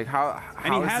this? Like how?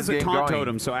 And he has a taunt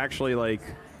totem, so actually like.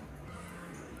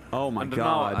 Oh my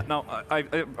god. Now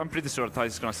I'm pretty sure Thijs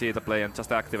is gonna see the play and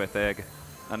just activate the egg.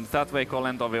 And that way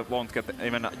Kolento won't get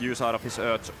even use out of his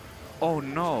Earth. Oh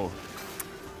no!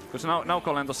 Because now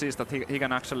Kolento sees that he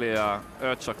can actually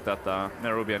Earth Shock that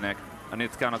Nerubian egg, and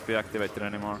it cannot be activated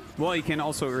anymore. Well, he can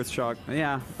also Earth Shock.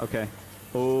 Yeah, okay.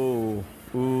 Oh.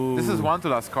 Ooh. This is 1 to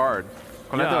last card.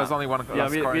 Kolento has only 1 last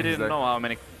card. Yeah, we didn't know how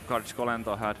many cards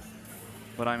Kolento had.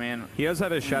 But I mean... He does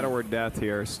have a Shadow Word Death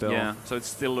here still. Yeah, so it's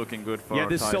still looking good for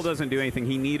this Thijs. still doesn't do anything.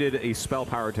 He needed a Spell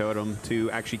Power Totem to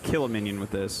actually kill a minion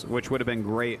with this, which would have been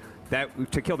great.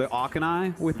 To kill the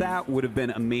Orkanai with that would have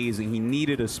been amazing. He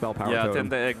needed a Spell Power Totem. Yeah, then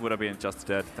the egg would have been just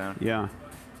dead then. Yeah.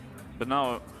 But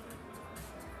now...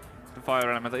 The Fire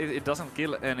Element, it doesn't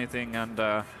kill anything, and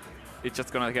it's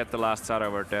just gonna get the last Shadow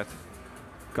Word Death.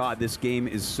 God, this game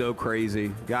is so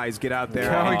crazy. Guys, get out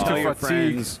there Going and to tell your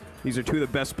fatigue. friends. These are 2 of the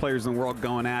best players in the world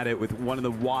going at it with one of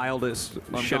the wildest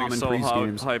I'm Shaman getting so Priest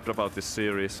games. hyped about this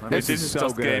series. I mean, This this is is so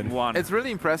just good. game 1. It's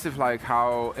really impressive, like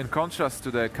how, in contrast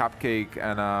to the Cupcake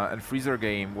and Freezer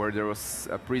game, where there was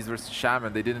a Priest versus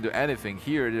Shaman, they didn't do anything.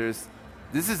 Here,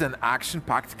 this is an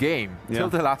action-packed game till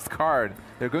the last card.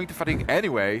 They're going to fatigue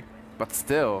anyway, but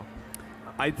still.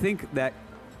 I think that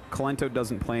Kolento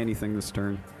doesn't play anything this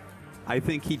turn. I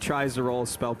think he tries to roll a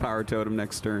Spell Power Totem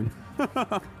next turn.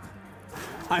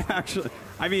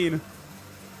 I mean,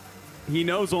 he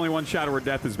knows only 1 Shadow Word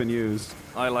Death has been used.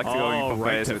 I like to go for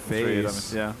right face to with 3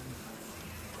 face. damage.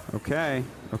 Yeah. Okay.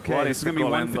 Okay. What This is is going to be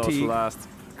 1 Kolento's fatigue. last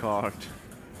card?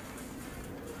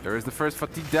 There is the first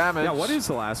fatigue damage. Yeah, what is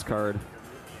the last card?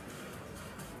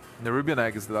 Nerubian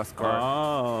Egg is the last card.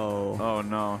 Oh. Oh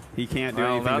no. He can't do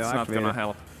Well, anything that's to not activate gonna it.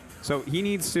 help. So he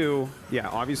needs to,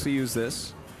 obviously use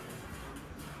this.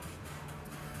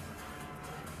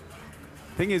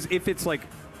 Thing is, if it's like,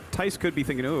 Thijs could be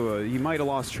thinking, oh, he might have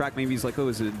lost track. Maybe he's like, oh,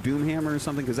 is it a Doomhammer or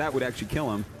something? Because that would actually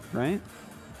kill him, right?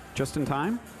 Just in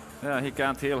time? Yeah, he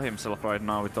can't heal himself right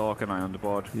now with the Orkanai on the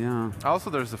board. Yeah. Also,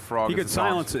 there's the frog. He as could a taunt.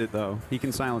 silence it, though. He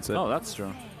can silence it. Oh, that's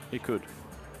true. He could.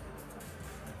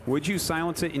 Would you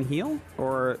silence it and heal?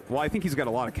 Or, well, I think he's got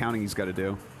a lot of counting he's got to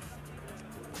do.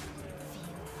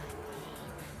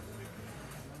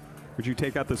 Would you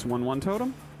take out this 1/1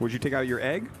 totem? Would you take out your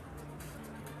egg?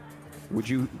 Would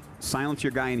you silence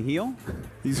your guy and heal?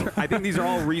 I think these are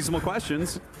all reasonable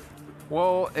questions.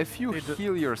 Well, if you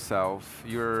heal yourself,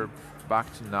 you're back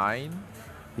to 9.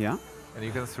 Yeah. And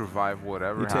you can survive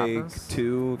whatever You take happens.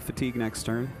 2 fatigue next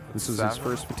turn. This is his 7.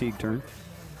 first fatigue turn.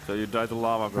 So you die to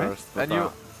Lava Burst. But, And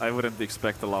I wouldn't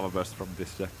expect a Lava Burst from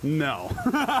this deck. No.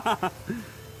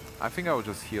 I think I would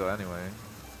just heal anyway.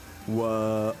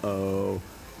 Whoa.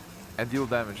 And deal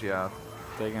damage, yeah.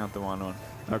 Taking out the 1/1.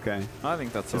 Okay. I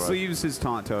think that's This alright. leaves his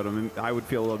taunt totem, and I would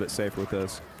feel a little bit safer with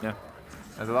this. Yeah.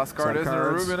 And the last card Set is a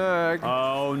cards. Nerubian Egg.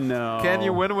 Oh, no. Can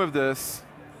you win with this?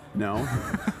 No.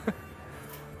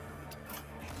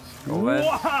 Well,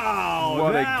 Wow!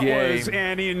 what a that game. was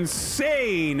an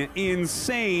insane,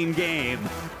 insane game.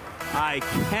 I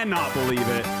cannot believe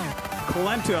it.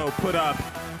 Kolento put up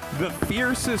the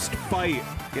fiercest fight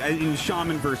in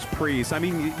Shaman versus Priest. I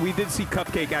mean, we did see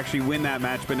Cupcake actually win that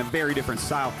match, but in a very different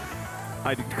style.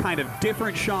 A kind of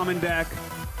different Shaman deck.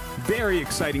 Very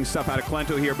exciting stuff out of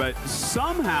Kolento here, but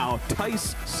somehow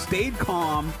Thijs stayed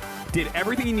calm, did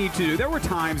everything he needed to do. There were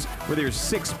times where there's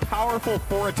 6 powerful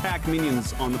 4-attack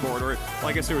minions on the board, or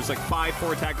I guess there was like 5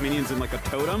 4-attack minions in like a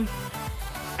totem.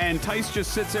 And Thijs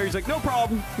just sits there, he's like, no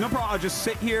problem, I'll just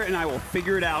sit here and I will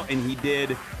figure it out, and he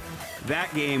did.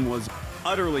 That game was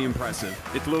utterly impressive.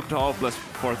 It looked hopeless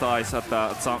for Thijs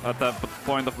at the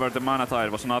point of where the mana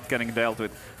tide was not getting dealt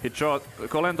with.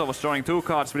 Kolento was drawing 2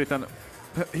 cards with it, and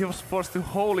he was forced to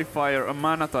Holy Fire a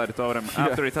mana tide totem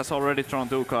after it has already drawn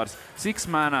 2 cards. 6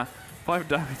 mana, 5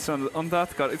 damage on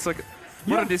that card. It's like,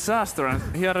 what a disaster,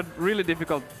 and he had a really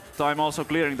difficult time also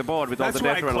clearing the board with all the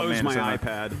death elements. That's why I closed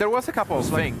my iPad. There was a couple of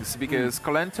things, because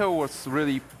Kolento was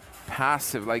really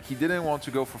passive. Like, he didn't want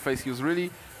to go for face. He was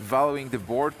really valuing the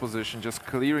board position, just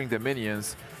clearing the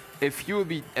minions. If he would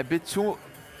be a bit too,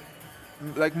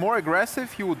 like, more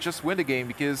aggressive, he would just win the game,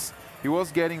 because he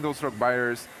was getting those rock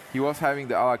biters, he was having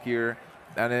the Alakir,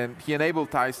 and then he enabled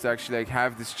Thijs to actually like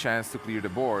have this chance to clear the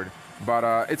board.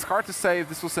 But it's hard to say if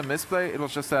this was a misplay. It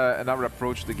was just another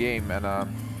approach to the game, and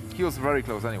he was very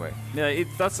close anyway. Yeah,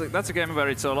 that's a game where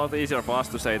it's a lot easier for us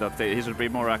to say that he should be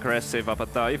more aggressive. But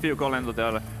if you call into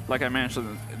the, like I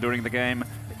mentioned during the game,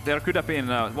 there could have been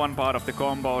one part of the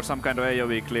combo or some kind of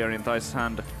AoE clear in Thijs'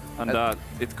 hand, and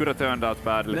it could have turned out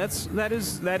badly. That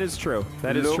is true.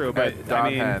 That is Look true. At But that I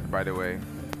mean, hand, by the way.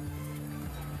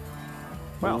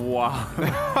 well, Wow.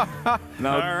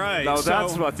 Now, all right. Now so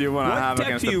that's what you want to have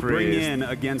against the Priest. What deck do you bring Priest. in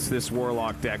against this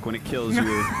Warlock deck when it kills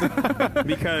you?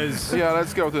 Because Yeah,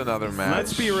 let's go to another match.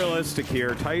 let's be realistic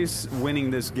here. Thijs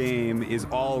winning this game is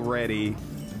already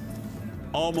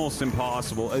almost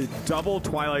impossible. A double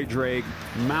Twilight Drake,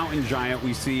 Mountain Giant.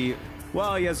 We see,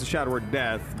 well, he has the Shadow Word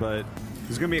Death, but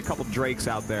there's going to be a couple Drakes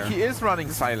out there. He is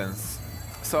running Silence.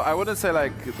 So I wouldn't say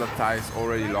like that Thijs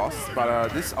already lost, but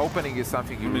this opening is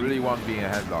something you really want being a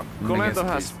headlock.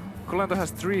 Kolento has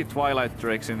 3 Twilight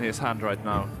Drakes in his hand right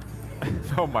now.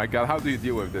 Oh my god, how do you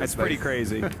deal with this? That's pretty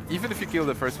crazy. Even if you kill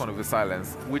the first one with the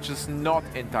Silence, which is not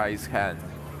in Thijs' hand,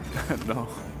 No.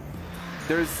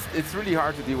 it's really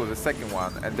hard to deal with the second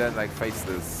one and then like face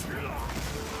this.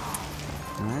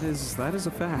 That is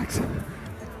a fact.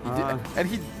 And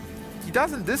he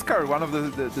doesn't discard one of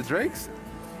the Drakes.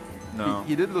 No.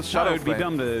 He did lose It Shadow would be Flame.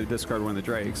 dumb to discard one of the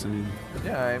Drakes. I mean,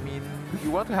 Yeah, I mean,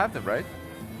 you want to have them, right?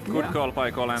 Good yeah. call by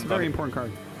It's a Kolento. very important card.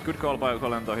 Good call by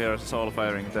Kolento here, soul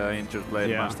firing the injured Blade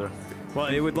Yeah. Master. Well,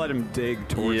 it would let him dig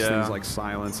towards Yeah. things like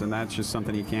Silence, and that's just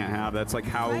something you can't have. That's like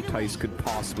how Thijs could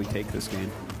possibly take this game.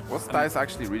 Was Thijs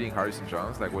actually reading Hearthstone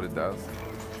Jones, like what it does?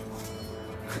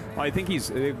 Well, I think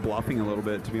he's bluffing a little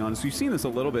bit, to be honest. We've seen this a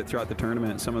little bit throughout the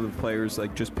tournament. Some of the players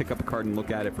like just pick up a card and look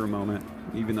at it for a moment,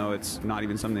 even though it's not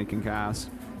even something they can cast.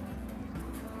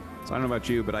 So I don't know about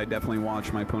you, but I definitely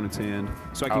watch my opponent's hand,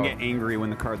 so I can get angry when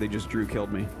the card they just drew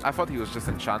killed me. I thought he was just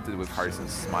enchanted with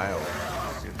Hearthstone's smile.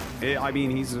 I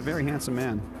mean, he's a very handsome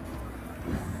man.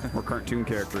 Or cartoon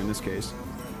character in this case.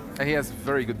 And he has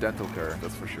very good dental care,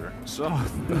 that's for sure. So,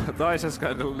 Thijs has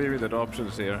kind of limited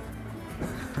options here.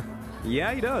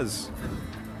 Yeah, he does.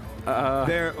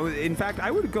 In fact, I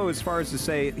would go as far as to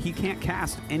say he can't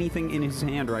cast anything in his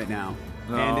hand right now.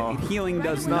 No. And healing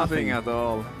does Nothing nothing. at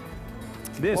all.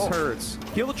 This hurts.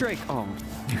 Heal the Drake. Oh.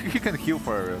 You can heal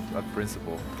for a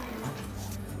principle.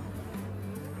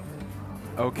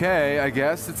 Okay, I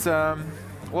guess it's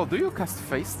well, do you cast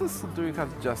Faceless or do you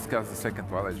just cast the second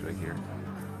Twilight Drake here?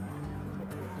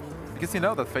 Because you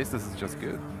know that Faceless is just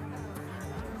good.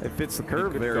 It fits the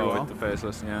curve Could very go well. with the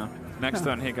Faceless, yeah. Next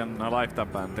turn he can life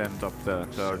tap and then top the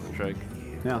third Drake.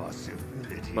 Yeah.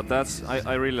 But that's,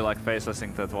 I really like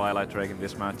Facelessing the Twilight Drake in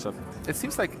this matchup. It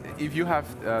seems like if you have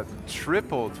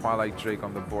triple Twilight Drake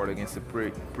on the board against the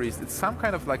Priest, it's some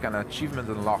kind of like an achievement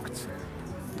unlocked.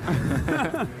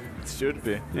 It should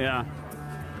be. Yeah.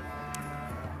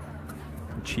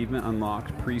 Achievement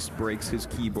unlocked. Priest breaks his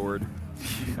keyboard.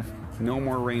 No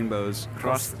more rainbows.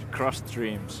 Crossed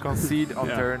streams. Concede on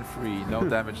turn 3, no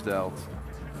damage dealt.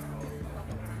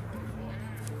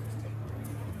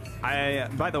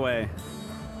 By the way,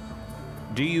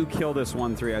 do you kill this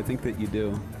 1/3? I think that you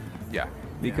do. Yeah.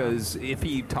 Because if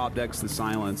he top decks the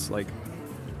Silence, like,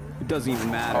 it doesn't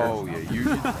even matter. Oh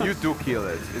yeah, you do kill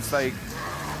it. It's like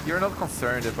you're not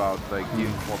concerned about like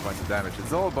dealing 4 points of damage.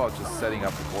 It's all about just setting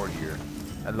up the board here.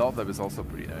 And Love Lab is also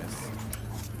pretty nice.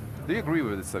 Do you agree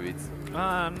with this, David?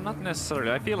 Not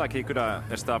necessarily. I feel like he could have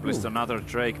established another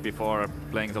Drake before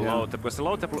playing the Lote, because the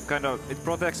Lote kind of it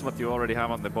protects what you already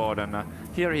have on the board, and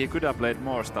here he could have played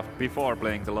more stuff before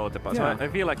playing the Lote. So I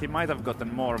feel like he might have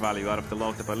gotten more value out of the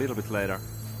Lote a little bit later.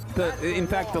 In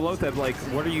fact, the Lotheb, like,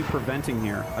 what are you preventing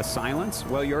here? A silence?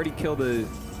 Well, you already killed the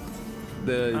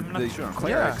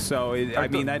cleric, so I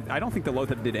mean, I don't think the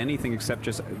Lotheb did anything except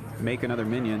just make another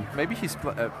minion. Maybe he's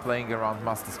playing around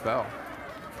Master Spell.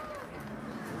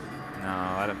 No,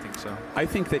 I don't think so. I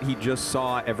think that he just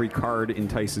saw every card in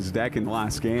Theis' deck in the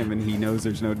last game, and he knows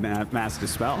there's no Master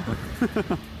Spell.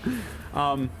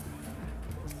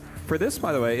 For this,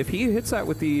 by the way, if he hits that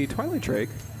with the Twilight Drake,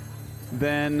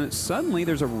 then suddenly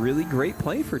there's a really great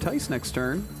play for Theis next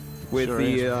turn with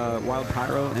Wild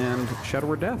Pyro and Shadow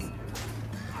Word Death.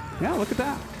 Yeah, look at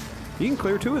that. You can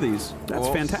clear 2 of these. That's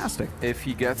fantastic. If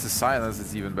he gets a silence,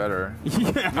 it's even better.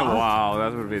 Yeah. Oh, wow,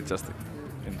 that would be just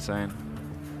insane.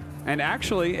 And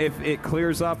actually, if it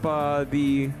clears up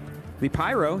the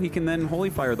Pyro, he can then Holy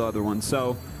Fire the other one.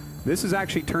 So this is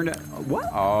actually turned out... What?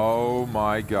 Oh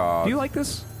my god. Do you like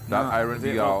this? That Iron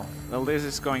Beagle. Well, this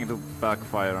is going to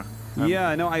backfire.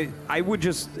 Yeah, no, I would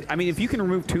just... I mean, if you can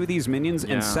remove 2 of these minions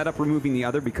and set up removing the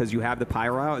other because you have the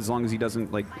Pyro out, as long as he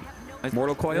doesn't, like,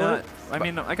 Mortal Coil it. I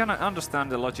mean, I can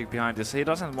understand the logic behind this. He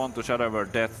doesn't want to Shadow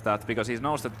Word Death that because he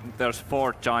knows that there's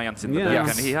 4 giants in the deck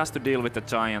and he has to deal with the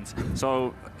giants.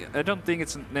 So I don't think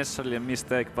it's necessarily a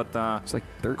mistake, but it's like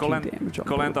 13 damage on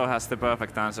Kolento has the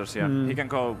perfect answers here. He can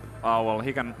go Owl,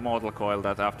 he can Mortal Coil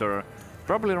that after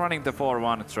probably running the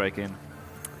 4-1 Drake in.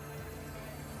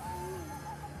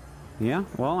 Yeah,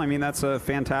 well, I mean, that's a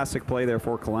fantastic play there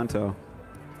for Kolento.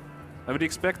 I would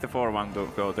expect the 4-1 to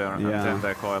go there and then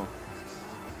the coil.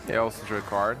 Yeah, also draw a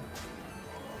card.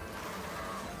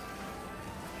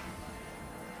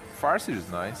 Farseer is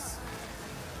nice.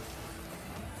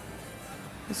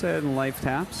 Let's ahead and life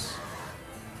taps.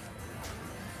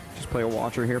 Just play a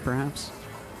Watcher here, perhaps.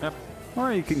 Yep.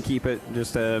 Or you can keep it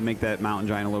just to make that Mountain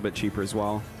Giant a little bit cheaper as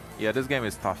well. Yeah, this game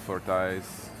is tough for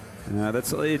Theis.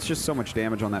 It's just so much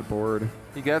damage on that board.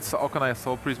 He gets Okanai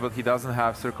Soul Priest, but he doesn't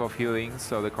have Circle of Healing,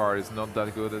 so the card is not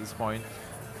that good at this point.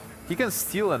 He can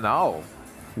steal an Owl.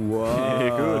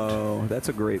 Whoa, good. That's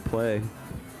a great play.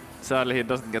 Sadly, he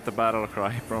doesn't get the battle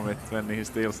cry from it when he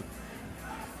steals it.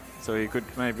 So he could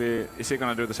maybe... Is he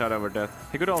gonna do the Shadow Word Death?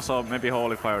 He could also maybe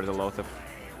Holy Fire the Lotheb.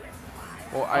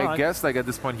 Well, I guess like at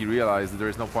this point he realized that there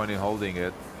is no point in holding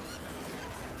it.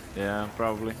 Yeah,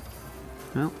 probably.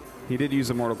 Well, he did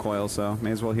use a Mortal Coil, so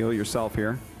may as well heal yourself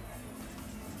here.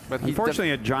 But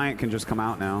unfortunately, a giant can just come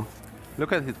out now.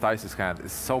 Look at his Theis' hand.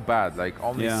 It's so bad. Like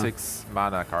only 6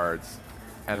 mana cards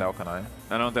and Okanai.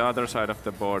 And on the other side of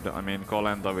the board, I mean,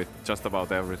 Kolento with just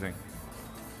about everything.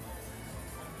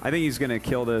 I think he's going to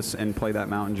kill this and play that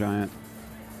Mountain Giant.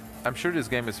 I'm sure this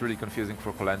game is really confusing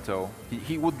for Kolento.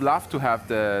 He would love to have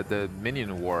the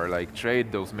minion war, like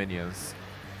trade those minions,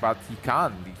 but he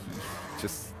can't. He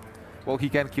just... Well, he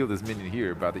can kill this minion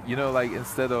here, but you know, like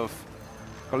instead of...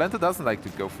 Kolento doesn't like to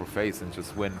go for face and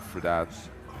just win for that.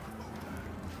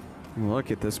 Look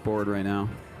at this board right now.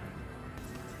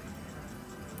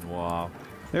 Wow.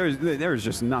 There's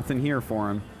just nothing here for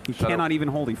him. He cannot even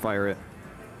Holy Fire it.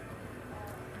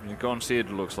 I mean, Concede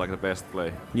looks like the best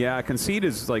play. Yeah, Concede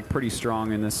is like pretty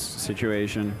strong in this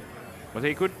situation. But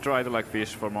he could try to like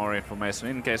fish for more information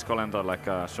in case Kolento like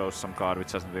shows some card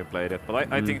which hasn't been played yet.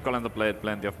 But I think Kolento played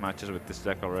plenty of matches with this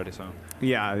deck already, so...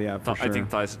 Yeah, for sure. I think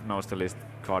Theis knows the list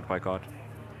card by card.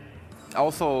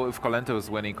 Also, if Kolento is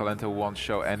winning, Kolento won't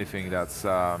show anything that's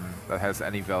that has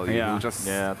any value. Yeah. He'll just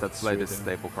play the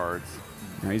staple cards.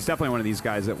 Yeah, he's definitely one of these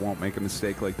guys that won't make a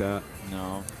mistake like that.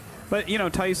 No. But, you know,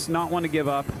 Theis not one to give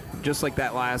up, just like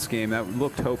that last game. That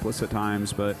looked hopeless at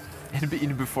times, but...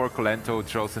 In before Kolento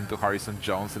throws into Harrison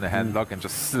Jones in a handlock and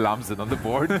just slams it on the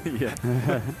board.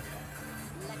 Yeah.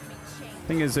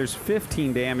 Thing is, there's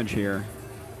 15 damage here,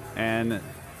 and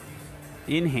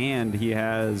in hand he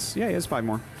has... Yeah, he has 5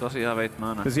 more. Does he have 8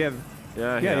 mana? Does he have...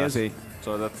 Yeah, he has 8.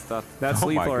 So that's that. That's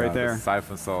lethal right there.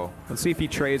 Siphon Soul. Let's see if he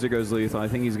trades or goes lethal. I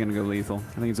think he's going to go lethal.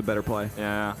 I think it's a better play.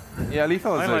 Yeah. Yeah,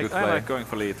 lethal is a good play. I like going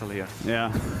for lethal here.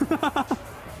 Yeah.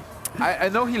 I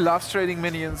know he loves trading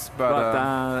minions,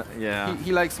 but yeah,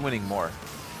 he likes winning more.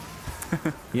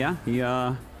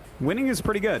 Yeah, winning is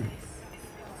pretty good.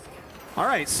 All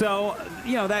right, so,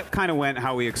 you know, that kind of went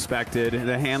how we expected.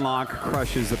 The handlock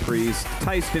crushes the priest.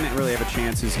 Theis didn't really have a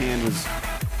chance. His hand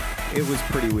was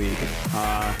pretty weak.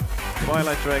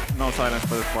 Twilight Drake, no silence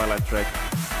for the Twilight Drake.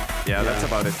 Yeah, that's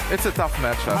about it. It's a tough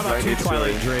matchup. How about right? 2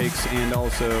 Twilight Drakes and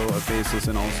also a Faceless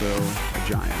and also a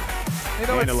Giant? You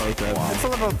know, And a low threat. it's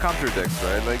all about counter decks,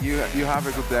 right? Like you have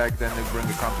a good deck, then you bring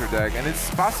a counter deck, and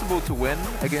it's possible to win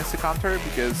against a counter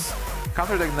because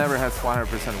counter deck never has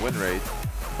 100% win rate,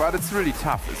 but it's really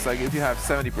tough. It's like if you have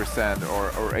 70%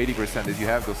 or 80%, if you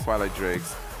have those Twilight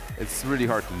Drakes, it's really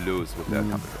hard to lose with that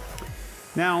counter deck.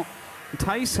 Now,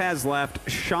 Thijs has left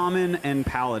Shaman and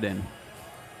Paladin.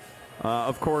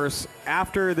 Of course,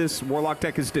 after this Warlock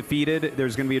deck is defeated,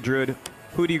 there's going to be a Druid.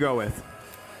 Who do you go with?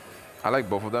 I like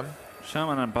both of them.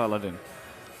 Shaman and Paladin.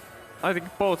 I think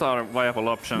both are viable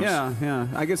options. Yeah.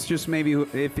 I guess just maybe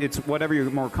if it's whatever you're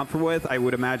more comfortable with, I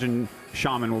would imagine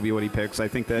Shaman will be what he picks. I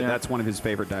think that that's one of his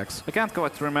favorite decks. I can't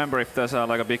quite remember if there's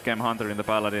like a big game hunter in the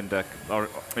Paladin deck, or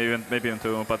maybe even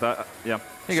two, but yeah.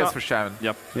 He goes for Shaman.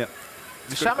 Yep.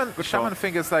 The Shaman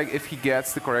thing is like if he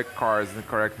gets the correct cards in the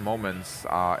correct moments,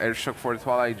 Airshock for the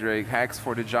Twilight Drake, Hex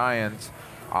for the Giant,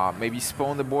 maybe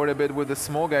spawn the board a bit with the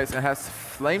small guys, and has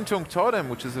Flame Tongue Totem,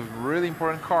 which is a really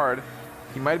important card.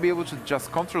 He might be able to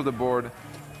just control the board,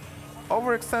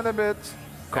 overextend a bit.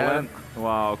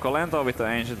 Wow, Kolento with the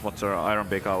Ancient Watcher Iron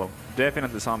Beak Owl.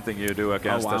 Definitely something you do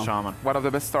against the Shaman. One of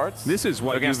the best starts. This is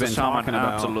what against you've been the Shaman, talking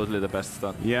about. absolutely the best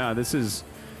start. Yeah, this is.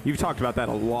 You've talked about that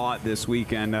a lot this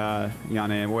weekend,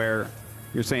 Janne, where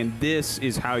you're saying this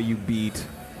is how you beat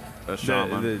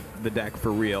the deck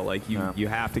for real. Like you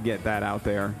have to get that out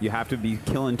there. You have to be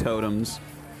killing totems,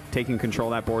 taking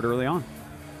control of that board early on.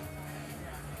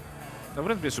 I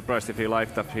wouldn't be surprised if he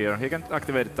life tapped here. He can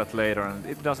activate that later, and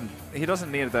he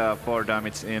doesn't need the 4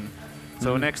 damage in.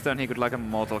 So next turn he could like a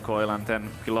Mortal Coil and then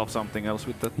kill off something else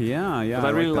with that. Yeah. But I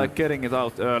really like getting it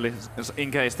out early, in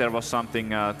case there was something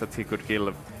that he could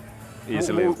kill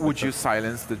easily. Would you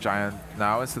silence the Giant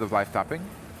now instead of life tapping?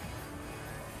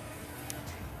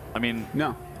 I mean,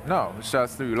 No, it's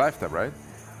just through life tap, right?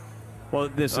 well,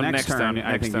 this On next turn,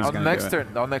 I think he's On going to do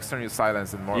it. next turn you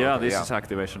silence and more. yeah, this is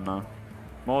activation now.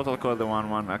 Mortal Coil the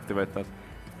 1/1, activate that.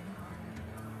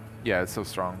 Yeah, it's so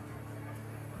strong.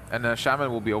 And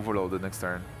Shaman will be overloaded next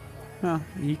turn. Yeah,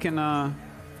 he can. I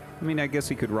mean, I guess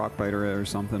he could Rock Biter it or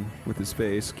something with his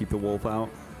face, keep the wolf out.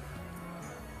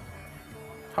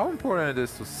 How important it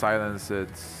is to silence it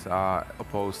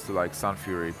opposed to like Sun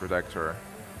Fury Protector?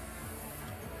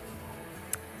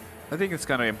 I think it's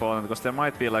kind of important because there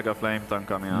might be like a Flame Tongue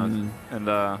coming out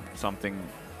and something.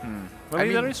 Well,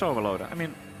 there is Overload.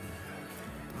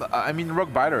 I mean,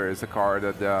 Rock Biter is a card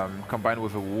that combined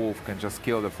with a wolf can just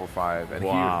kill the 4/5. And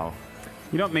wow.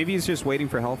 You know, maybe he's just waiting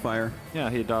for Hellfire. Yeah,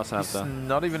 he does have he's that.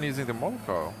 not even using the Mortal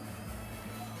Coil.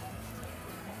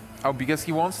 Oh, because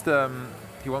he wants him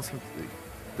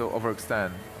to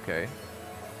overextend. Okay.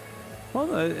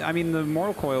 Well, I mean, the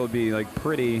Mortal Coil would be like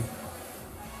pretty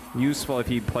useful if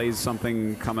he plays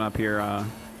something coming up here.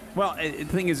 Well, the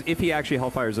thing is, if he actually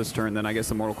Hellfires this turn, then I guess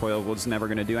the Mortal Coil was never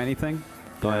going to do anything.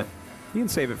 But you can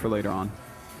save it for later on.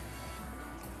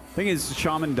 Thing is,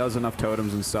 Shaman does enough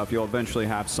totems and stuff. You'll eventually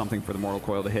have something for the Mortal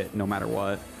Coil to hit, no matter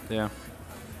what. Yeah.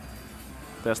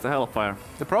 There's the Hellfire.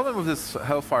 The problem with this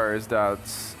Hellfire is that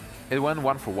it went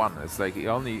 1 for 1. It's like it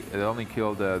only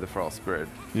killed the Feral Spirit.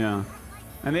 Yeah.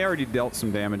 And they already dealt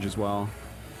some damage as well.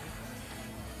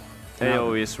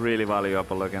 AoE is really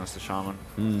valuable against the Shaman.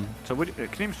 So,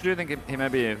 Knims, do you think he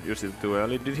maybe used it too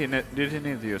early? Did he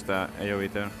need to use the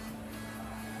AoE there?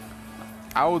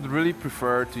 I would really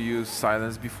prefer to use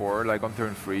Silence before, like on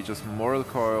turn 3, just Mortal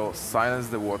Coil, silence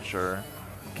the Watcher,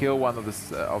 kill one of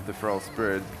the Feral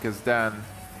Spirit, because then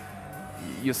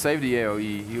you save the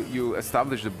AoE, you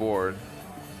establish the board,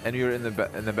 and you're in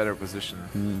a better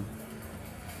position.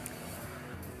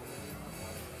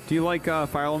 Do you like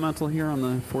Fire Elemental here on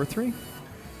the 4/3?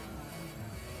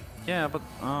 Yeah, but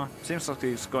seems like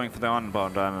he's going for the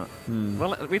unbound.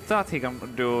 Well, with that he can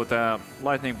do the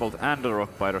Lightning Bolt and the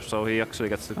Rock Biter, so he actually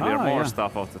gets to clear more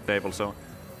stuff off the table. So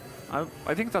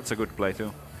I think that's a good play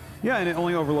too. Yeah, and it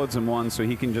only overloads him once, so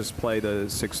he can just play the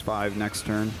 6/5 next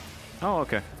turn. Oh,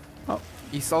 okay. Oh.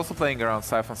 He's also playing around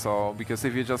Siphon Soul, because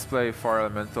if you just play Fire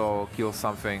Elemental, kill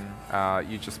something,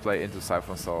 you just play into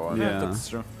Siphon Soul. And yeah, that's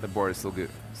true. The board is still good,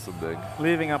 still big.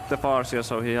 Leaving up the Farsia,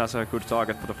 so he has a good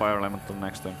target for the Fire Elemental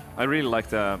next turn. I really like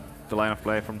the line of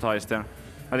play from Thijs there.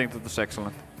 I think that was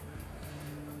excellent.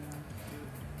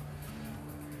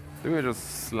 Do we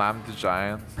just slam the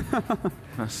Giant?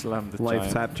 Slam the Life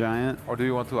Giant. tap Giant. Or do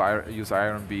you want to use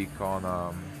Iron Beak on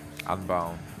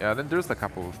Unbound? Yeah, then there's a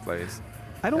couple of plays.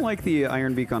 I don't like the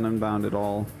Iron Beak on Unbound at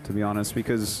all, to be honest,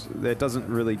 because it doesn't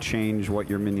really change what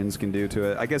your minions can do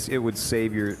to it. I guess it would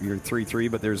save your 3/3,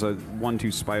 but there's a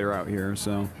 1/2 spider out here,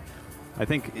 so I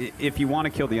think if you want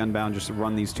to kill the Unbound, just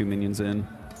run these 2 minions in.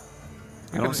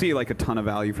 I don't see like a ton of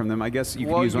value from them. I guess you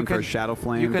could use one for a Shadow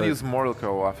Flame. You can use Mortal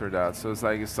Coil after that, so it's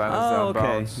like a silence down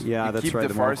bounce. Yeah, you that's keep right.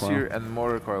 the Farseer and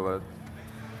Mortal Coil it.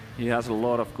 He has a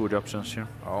lot of good options here.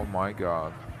 Oh my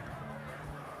god.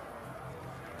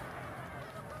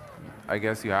 I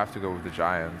guess you have to go with the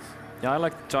Giants. Yeah, I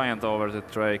like the Giant over the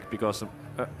Drake because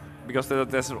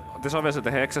there's obviously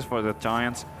the Hexes for the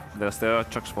Giants, there's the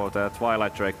Earthshocks for the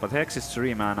Twilight Drake, but Hex is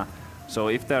 3 mana. So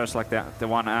if there's like the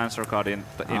one answer card in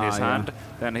his hand,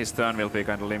 then his turn will be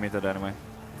kind of limited anyway.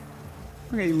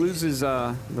 Okay, he loses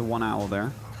the 1 owl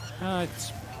there.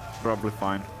 It's probably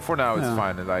fine. For now, it's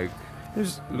fine. Like,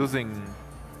 There's losing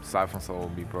Siphon Soul will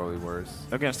be probably worse.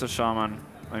 Against the Shaman,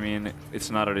 I mean,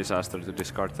 it's not a disaster to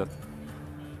discard that.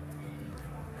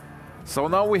 So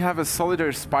now we have a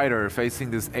Solitaire Spider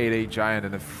facing this 8/8 Giant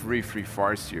and a 3/3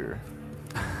 Farseer.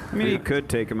 I mean, he could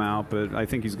take him out, but I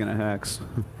think he's going to Hex.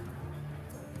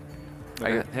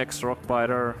 Hex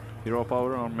Rockbiter, Hero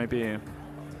Power, or maybe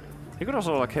he could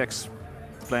also like Hex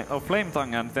Flame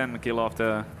Tongue and then kill off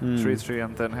the 3/3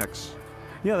 and then Hex.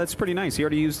 Yeah, that's pretty nice. He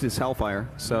already used his Hellfire,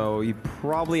 so he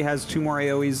probably has 2 more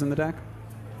AoEs in the deck.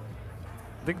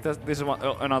 I think that this is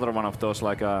another one of those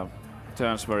like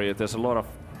turns where there's a lot of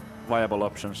viable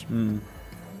options.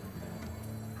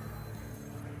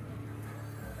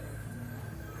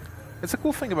 It's a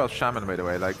cool thing about Shaman, by the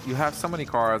way. Like, you have so many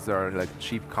cards that are like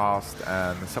cheap cost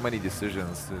and so many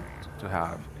decisions to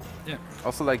have. Yeah.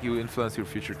 Also, like, you influence your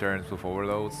future turns with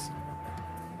overloads.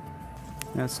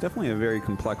 Yeah, it's definitely a very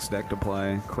complex deck to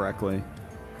play correctly.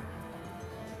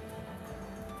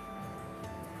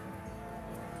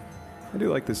 I do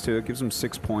like this too. It gives him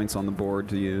 6 points on the board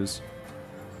to use.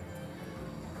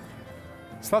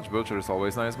 Sludge Butcher is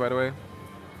always nice, by the way.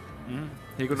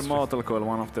 He could Mortal Coil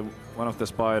one of the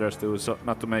spiders too, so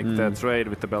not to make the trade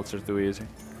with the Belcher too easy.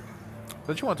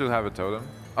 Don't you want to have a totem?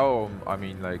 Oh, I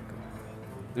mean, like,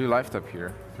 do you life tap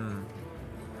here?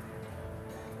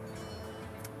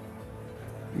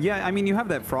 Yeah, I mean, you have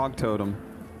that frog totem.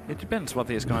 It depends what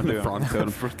he's gonna do. Frog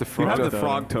totem. You have the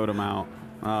frog totem out.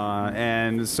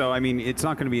 And so, I mean, it's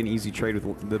not going to be an easy trade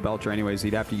with the Belcher anyways.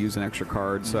 He'd have to use an extra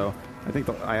card. So I think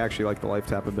I actually like the life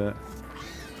tap a bit.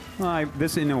 Well,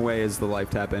 this, in a way, is the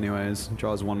life tap anyways.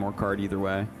 Draws 1 more card either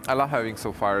way. I love having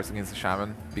Soul Fires against the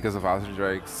Shaman because of Azure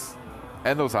Drakes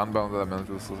and those Unbound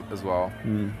Elementals as well.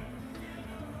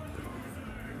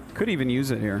 Could even use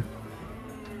it here.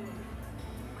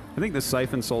 I think the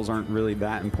Siphon Souls aren't really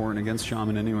that important against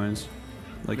Shaman anyways.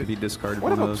 Like if he discarded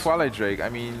what one of about those. Twilight Drake? I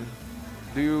mean,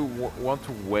 do you want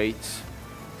to wait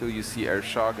till you see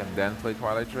Airshock and then play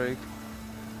Twilight Drake?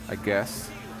 I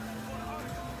guess.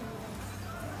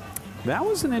 That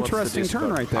was an interesting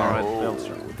turn right there. Oh,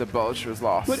 the Belcher is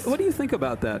lost. What do you think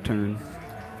about that turn?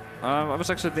 I was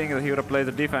actually thinking that he would have played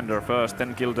the Defender first,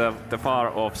 then killed the far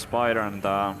off Spider, and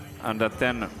that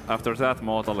then after that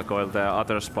Mortal Coil the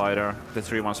other Spider, the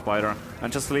 3/1 Spider,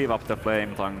 and just leave up the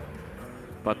Flame Tongue.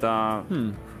 But I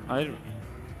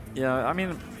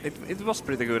mean, it was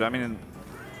pretty good. I mean,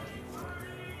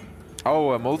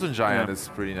 oh, a Molten Giant is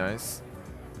pretty nice.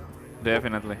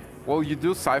 Definitely. Well, you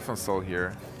do Siphon Soul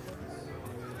here,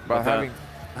 but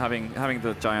having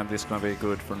the Giant is gonna be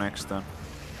good for next turn.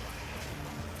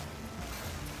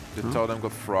 The totem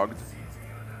got frogged.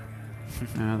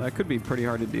 Yeah, that could be pretty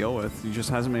hard to deal with. He just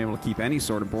hasn't been able to keep any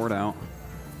sort of board out.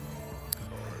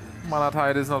 Mana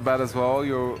Tide is not bad as well.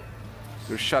 You're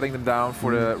shutting them down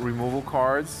for the removal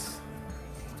cards.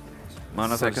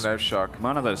 Second Airshock.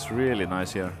 Mana Tide is really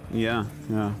nice here. Yeah,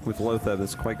 with Lothar,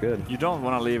 that's quite good. You don't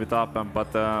want to leave it up,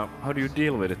 but how do you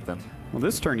deal with it then? Well,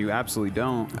 this turn you absolutely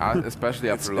don't. Especially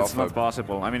after Lothar. It's not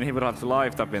possible. I mean, he would have to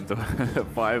life tap into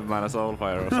 5 mana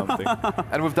Soulfire or something.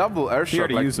 And with double Airshock, he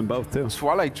already used them both too.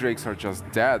 Twilight Drakes are just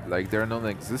dead. Like, they're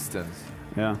non-existent.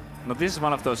 Yeah. No, this is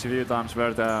one of those few times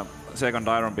where the second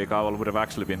Iron Beak Owl would have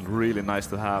actually been really nice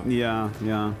to have. Yeah.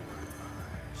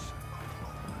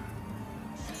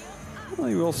 Well,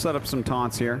 he will set up some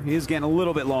taunts here. He is getting a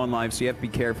little bit low on life, so you have to be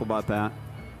careful about that.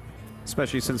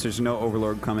 Especially since there's no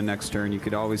Overlord coming next turn. You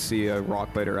could always see a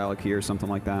Rockbiter Alaki or something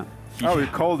like that. Oh, he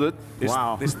called it.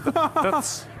 Wow.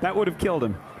 That would have killed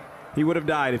him. He would have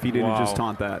died if he didn't just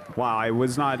taunt that. Wow, I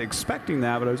was not expecting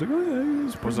that, but I was like, oh yeah,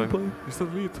 he's pretty play. Is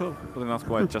that lethal? But not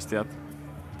quite just yet.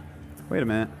 Wait a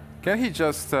minute. Can he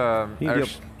just... he deal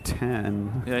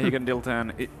 10. Yeah, he can deal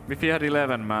 10. If he had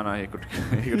 11 mana, he could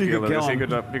kill him.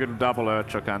 He could double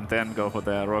Earthshock and then go for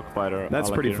the Rockbiter. That's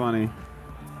pretty funny.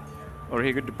 Or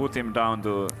he could put him down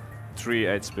to 3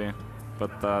 HP.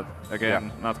 But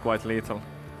again, not quite lethal.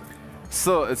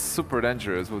 So it's super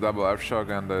dangerous with double Airshock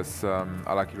and this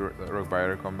Alaki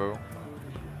Rockbiter combo.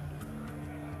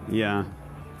 Yeah.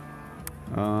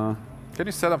 Can Can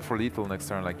you set up for lethal next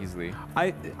turn, like, easily? I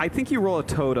think you roll a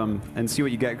totem and see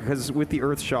what you get, because with the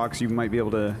Earth Shocks, you might be able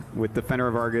to, with Defender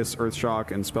of Argus, Earth Shock,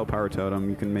 and Spell Power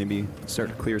Totem, you can maybe start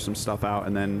to clear some stuff out,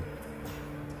 and then...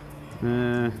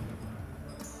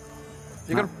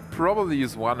 You can probably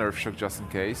use one Earth Shock just in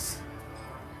case.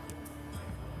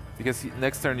 Because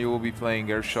next turn you will be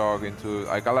playing Air Shock into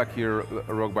Galakir,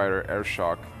 Roguebiter, Air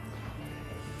Shock.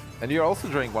 And you're also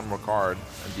drawing one more card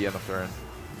at the end of turn.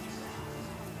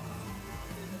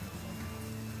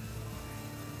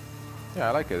 Yeah,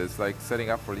 I like it. It's like setting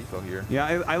up for lethal here.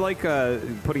 Yeah, I like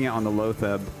putting it on the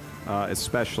Lotheb,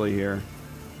 especially here.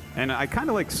 And I kind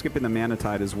of like skipping the Mana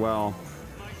Tide as well,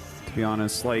 to be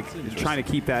honest. Like, trying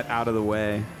to keep that out of the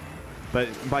way. But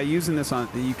by using this on,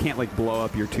 you can't like blow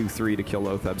up your 2/3 to kill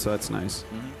Lotheb, so that's nice.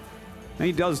 And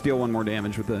he does deal one more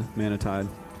damage with the Mana Tide.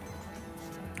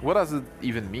 What does it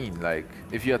even mean? Like,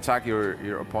 if you attack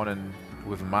your opponent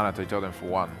with Mana Tide Totem for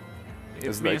 1?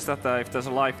 It means that if there's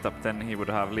a life tap, then he would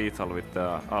have lethal with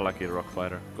the Alakir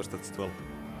Rockfighter, because that's 12.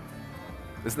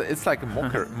 It's like a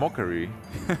mockery.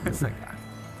 It's like,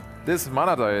 this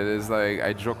Mana Tide is like,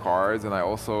 I draw cards and I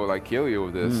also like kill you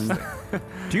with this thing.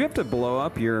 Do you have to blow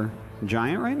up your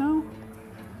Giant right now?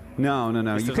 No.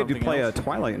 You could play a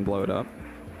Twilight and blow it up.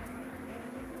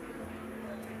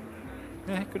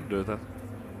 Yeah, he could do that.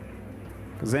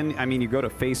 Because then, I mean, you go to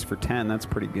face for 10. That's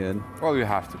pretty good. Well, you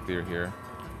have to clear here.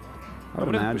 I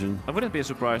would imagine. I wouldn't be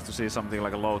surprised to see something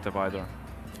like a Lotheb either.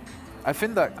 I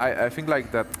think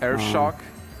like that Air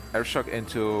Shock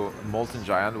into Molten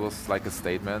Giant was like a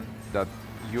statement that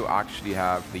you actually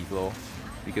have lethal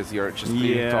because you're just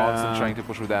clearing taunts and trying to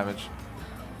push with damage.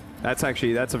 That's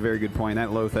a very good point. That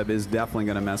Lotheb is definitely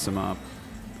going to mess him up.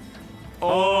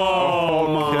 Oh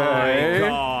my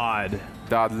god.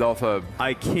 That Lotheb.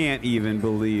 I can't even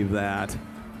believe that.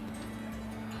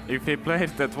 If he played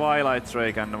the Twilight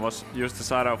Drake and used the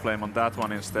Shadow Flame on that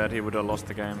one instead, he would have lost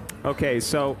the game. Okay,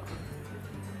 so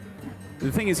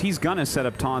the thing is, he's gonna set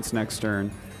up taunts next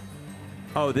turn.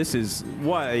 Oh, this is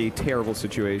what a terrible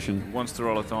situation. Wants to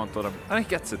roll a taunt on him, and he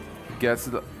gets it. He gets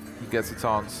the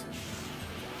taunts.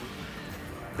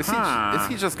 Is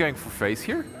he just going for face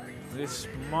here? This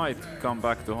might come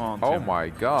back to haunt Oh him. my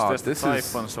god, this is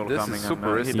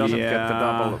super risky. He doesn't get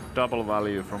the double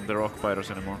value from the Rock Fighters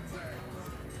anymore.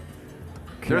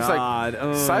 There's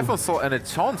like Siphon Soul and a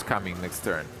taunt coming next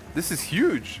turn. This is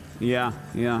huge. Yeah.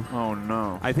 Oh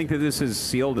no. I think that this is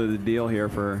sealed the deal here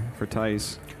for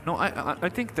Thijs. No, I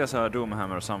think there's a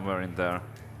Doomhammer somewhere in there.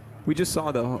 We just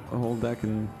saw the whole deck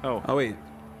and... Oh wait.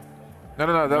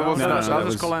 No, that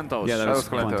was Kolento's. Yeah, that was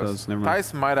Kolento's. Never mind.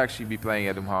 Thijs might actually be playing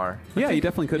a Doomhammer. Yeah, he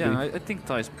definitely could be. Yeah, I think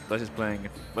Thijs is playing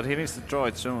it, but he needs to draw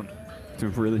it soon.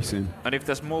 Really soon. And if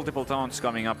there's multiple taunts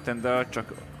coming up, then the Earthshock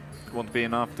won't be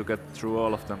enough to get through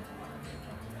all of them.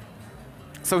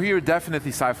 So here,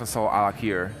 definitely Siphon Soul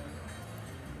Alakir.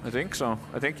 I think so.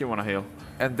 I think you want to heal.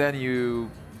 And then you...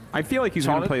 I feel like he's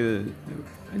going to play the...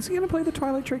 Is he going to play the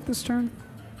Twilight Drake this turn?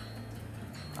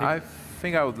 I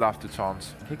think I would love to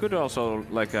taunt. He could also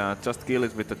like just kill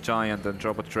it with the Giant and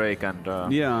drop a Drake and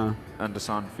and the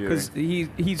Sun Fury. Because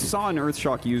he saw an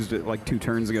Earthshock used it like 2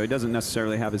 turns ago. He doesn't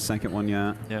necessarily have his second one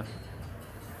yet. Yeah.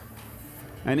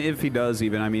 And if he does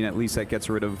even, I mean, at least that gets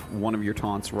rid of one of your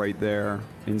taunts right there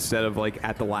instead of like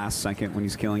at the last second when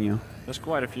he's killing you. There's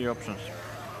quite a few options.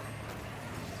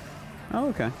 Oh,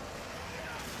 okay.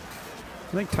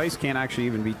 I think Thijs can't actually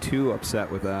even be too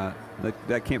upset with that.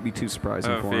 That can't be too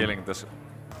surprising for him. I have a feeling there's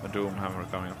a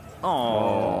Doomhammer coming up.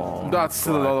 Oh, that's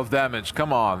still a lot of damage.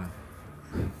 Come on.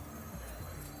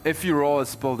 If you roll a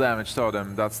spell damage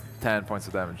totem, that's 10 points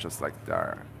of damage just like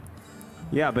there.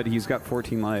 Yeah, but he's got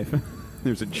 14 life.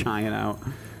 There's a Giant out.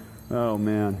 Oh,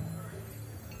 man.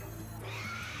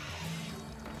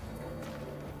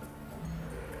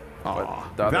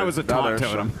 Oh, that was a taunt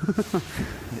totem.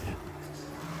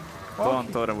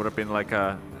 Taunt totem would have been like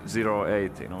a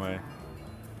 0-8 in a way.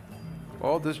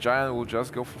 Well, this Giant will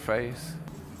just go for face.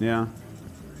 Yeah.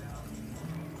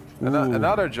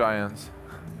 Another Giant.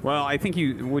 Well, I think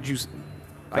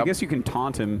I guess you can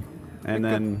taunt him and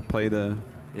then play the...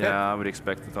 Yeah, I would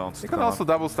expect the taunts. You can also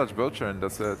double Sludge Belcher and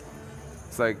that's it.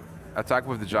 It's like attack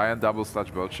with the Giant, double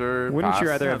Sludge Belcher. Wouldn't you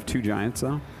rather have 2 Giants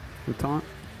though with taunt?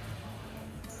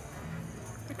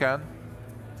 You can.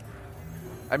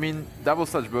 I mean, double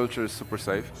Sludge Belcher is super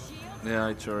safe. Yeah,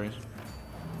 it sure is.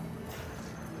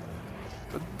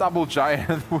 But double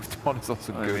Giant with taunt is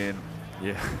also good. I mean,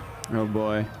 yeah. Oh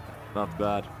boy. Not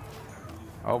bad.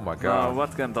 Oh my god.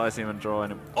 What can Thijs even draw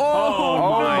in him?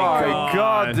 Oh my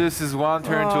god, this is one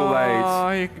turn too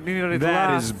late. He nearly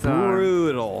that is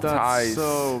brutal. That's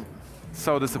so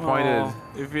So disappointed. Oh,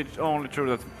 if it only threw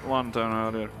that one turn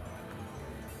earlier.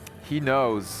 He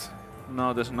knows.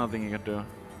 No, there's nothing you can do.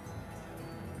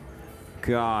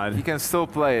 God. He can still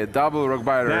play a double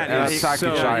Rockbiter That and is attack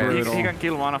so the Giant. brutal. He can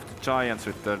kill one of the Giants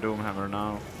with the Doomhammer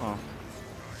now. Oh.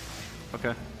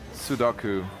 Okay.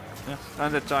 Sudoku. Yeah.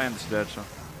 And the Giant is dead, so.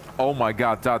 Oh my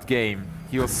god, that game.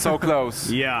 He was so close.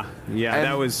 Yeah, yeah, And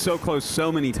that was so close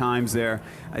so many times there.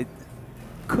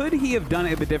 Could he have done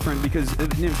it a bit different? Because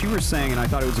you were saying, and I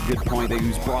thought it was a good point, that he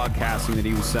was broadcasting that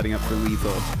he was setting up for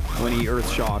lethal when he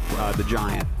Earthshocked the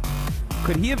Giant.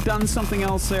 Could he have done something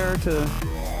else there to...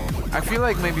 I feel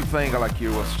like maybe playing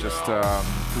Alakir was just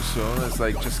too soon. It's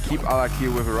like just keep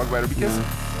Alakir with a Rockbiter because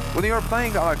when you are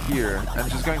playing Alakir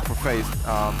and just going for face,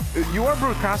 you are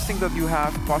broadcasting that you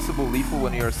have possible lethal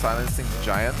when you are silencing the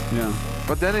Giant. Yeah.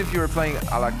 But then if you're playing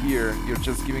Alakir, you're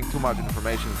just giving too much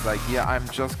information. It's like, yeah, I'm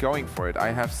just going for it.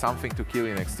 I have something to kill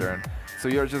you next turn. So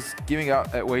you're just giving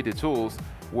away the tools,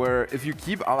 where if you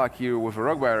keep Alakir with a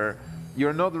Rockbiter,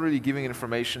 you're not really giving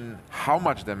information how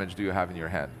much damage do you have in your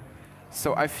hand.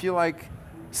 So I feel like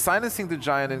silencing the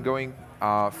Giant and going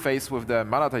face with the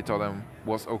Malatai Totem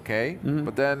was okay,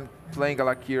 but then playing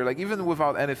Alakir, like even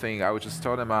without anything, I would just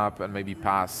totem up and maybe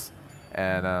pass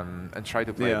and try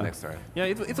to play it next turn. Yeah,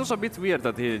 it was a bit weird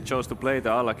that he chose to play the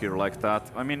Alakir like that.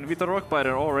 I mean, with the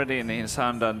Rockbiter already in his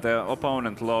hand and the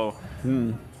opponent low.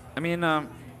 I mean,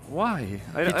 why?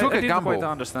 I didn't quite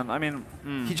understand. I mean,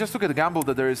 he just took a gamble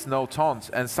that there is no taunt,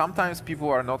 and sometimes people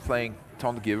are not playing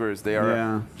taunt givers. They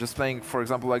are just playing, for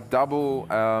example, like double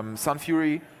Sun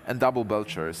Fury and double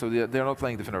Belcher. So they're not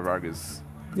playing Defender Vargas.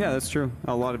 Yeah, that's true.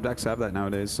 A lot of decks have that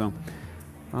nowadays. So,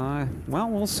 well,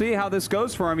 we'll see how this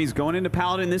goes for him. He's going into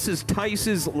Paladin. This is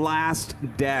Theis's last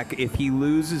deck. If he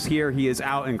loses here, he is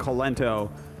out, and Kolento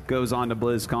goes on to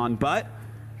BlizzCon. But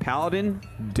Paladin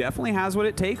definitely has what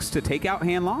it takes to take out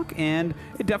Handlock, and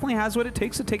it definitely has what it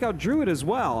takes to take out Druid as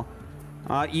well.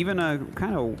 Even a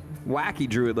kind of wacky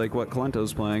Druid like what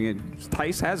Kolento's playing,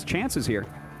 Theis has chances here.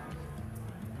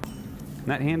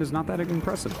 That hand is not that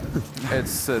impressive. It's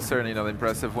certainly not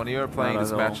impressive. When you're playing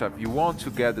this matchup, you want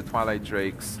to get the Twilight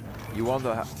Drakes, you want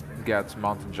to get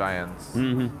Mountain Giants.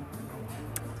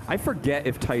 I forget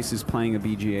if Theis is playing a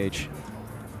BGH.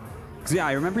 Cause yeah,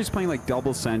 I remember he's playing like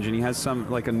double Senj, and he has some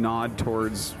like a nod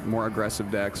towards more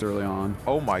aggressive decks early on.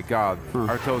 Oh my god,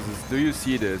 Artosis, do you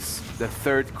see this? The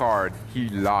third card, he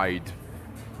lied.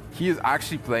 He is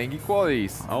actually playing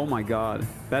Equalities. Oh my god.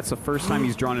 That's the first time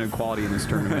he's drawn an equality in this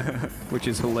tournament, which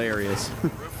is hilarious.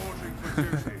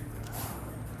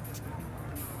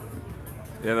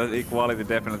 yeah, that equality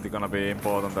definitely gonna be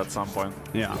important at some point.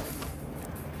 Yeah.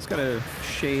 He's got a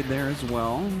shade there as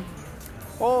well.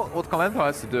 Well, what Kolento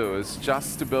has to do is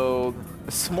just to build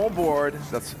a small board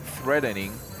that's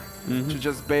threatening to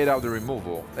just bait out the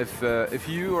removal. If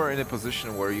you are in a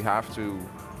position where you have to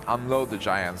unload the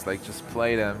Giants, like just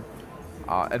play them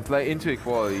and play into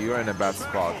equality, you're in a bad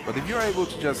spot. But if you're able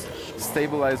to just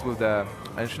stabilize with the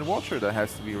Ancient Watcher that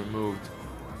has to be removed,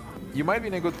 you might be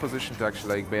in a good position to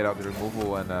actually like bait out the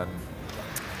removal and then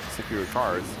secure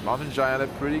cards. Mountain Giant, a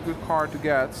pretty good card to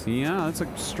get. Yeah, that's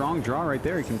a strong draw right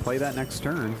there. He can play that next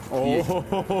turn.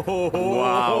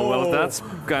 Wow, well that's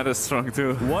kind of strong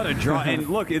too. What a draw. And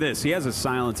look at this. He has a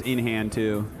silence in hand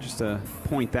too, just to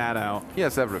point that out. He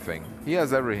has everything. He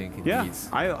has everything he needs.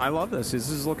 I love this. This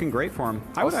is looking great for him.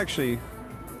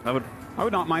 I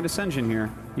would not mind Ascension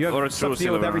here. You have stuff to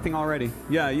deal with everything already.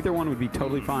 Yeah, either one would be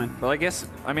totally fine. Well, I guess,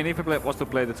 I mean, if he was to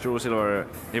play the True Silver,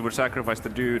 he would sacrifice the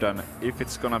Dude, and if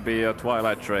it's gonna be a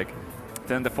Twilight Drake,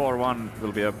 then the 4-1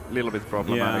 will be a little bit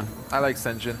problematic. Yeah. I like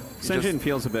Senjin. Senjin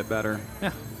feels a bit better.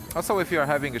 Yeah. Also, if you are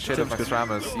having a Shade of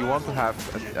Maxramus, you want to have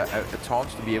a taunt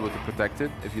to be able to protect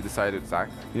it if you decide to attack.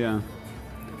 Yeah.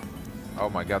 Oh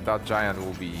my god, that Giant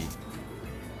will be...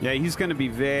 Yeah, he's going to be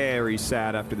very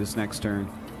sad after this next turn.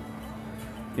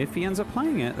 If he ends up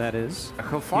playing it, that is. A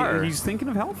Hellfire. He's thinking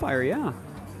of Hellfire, yeah.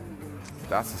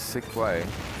 That's a sick play.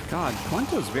 God,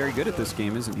 Kolento's very good at this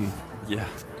game, isn't he? Yeah.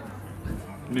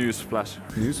 Newsflash.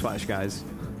 Newsflash, guys.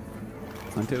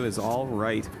 Kolento is all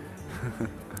right.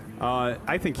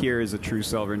 I think here is a true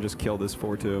silver and just kill this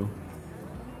 4-2.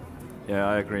 Yeah,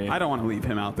 I agree. I don't want to leave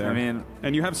him out there. I mean...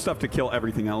 And you have stuff to kill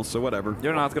everything else, so whatever.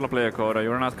 You're not going to play a Coda,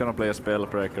 you're not going to play a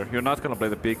Spellbreaker, you're not going to play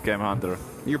the big game Hunter.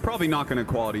 You're probably not going to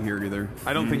quality here either.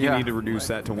 I don't think you need to reduce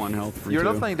that to 1 health for You're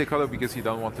not playing the Coda because you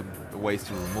don't want to waste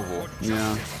your removal.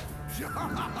 Yeah.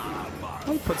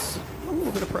 Well, it puts a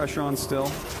little bit of pressure on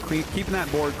still. Keeping that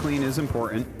board clean is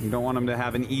important. You don't want him to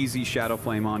have an easy Shadow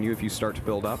Flame on you if you start to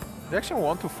build up. You actually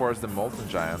want to force the Molten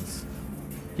Giants.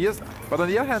 He has, but on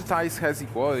the other hand, Theis has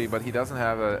equality, but he doesn't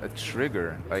have a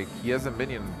trigger. Like, he has a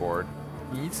minion board.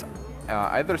 he needs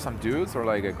either some dudes or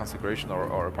like a Consecration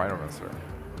or a Pyromancer.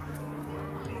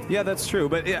 Yeah, that's true.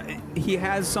 But yeah, he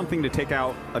has something to take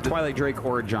out a Twilight Drake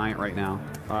or a Giant right now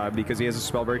because he has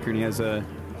a Spellbreaker and he has a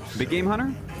Big Game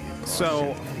Hunter.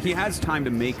 So he has time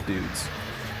to make dudes.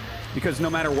 Because no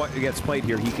matter what gets played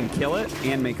here, he can kill it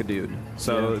and make a dude.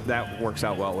 So that works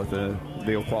out well with the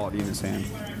quality in his hand.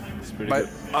 It's pretty But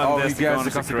good. oh, he Unless the gets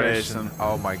the Consecration. Consecration.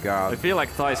 Oh my god. I feel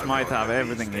like Thijs might have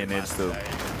everything he needs to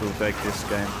take this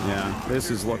game. Yeah,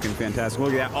 this is looking fantastic.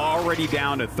 Look at that, already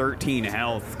down to 13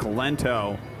 health.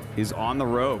 Kolento is on the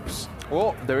ropes.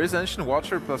 Well, there is Ancient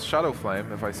Watcher plus Shadow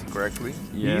Flame, if I see correctly.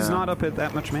 Yeah. He's not up at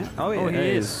that much mana. Oh, yeah,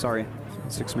 he is. Sorry.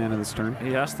 6 mana this turn.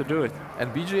 He has to do it.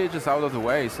 And BGH is out of the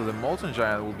way, so the Molten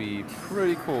Giant will be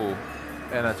pretty cool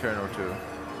in a turn or two.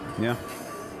 Yeah.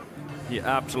 He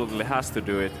absolutely has to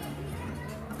do it.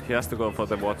 He has to go for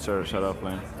the Watcher Shadow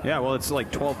Flame. Yeah, well, it's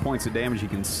like 12 points of damage you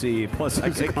can see, plus I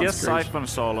there's a guess Consecration. Siphon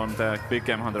Soul on the Big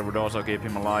Game Hunter would also keep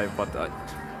him alive, but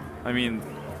I mean,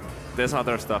 there's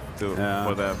other stuff too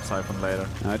for the Siphon later.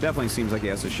 It definitely seems like he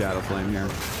has a Shadow Flame here.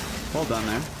 Well done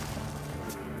there.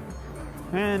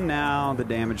 And now the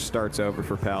damage starts over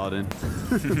for Paladin.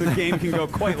 The game can go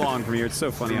quite long from here. It's so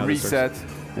funny how this Reset. works.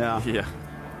 Yeah. Yeah.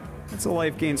 It's a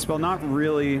life gain spell, not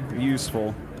really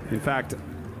useful. In fact,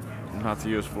 Not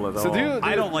useful at So all.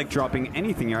 I don't like dropping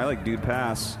anything here. I like Dude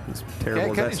Pass. It's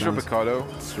terrible Can as you that drop a sounds.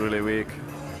 Kodo? It's really weak.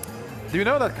 Do you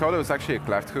know that Kodo is actually a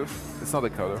cleft hoof? It's not a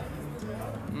Kodo.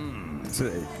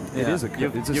 It is a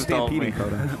You've told stampeding me.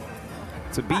 Kodo.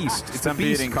 It's a beast. It's a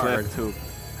Stampeding beast card. Clef too.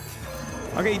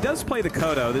 Okay, he does play the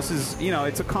Kodo. This is, you know,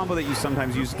 it's a combo that you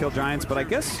sometimes use to kill giants, but I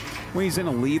guess when he's in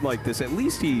a lead like this, at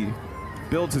least he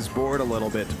builds his board a little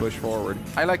bit to push forward.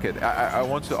 I like it. I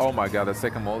want to. Oh my god, a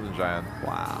second Molten Giant.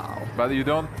 Wow. But you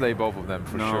don't play both of them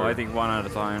for No, sure. I think one at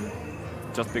a time.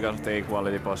 Just because of the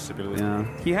equality possibility. Yeah.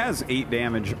 He has 8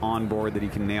 damage on board that he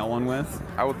can nail one with.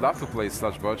 I would love to play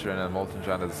Sludge Butcher and a Molten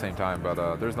Giant at the same time,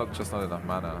 but there's just not enough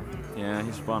mana. Yeah,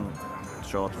 he's one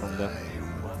short from that.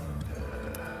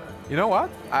 You know what?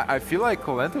 I feel like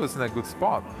Kolento is in a good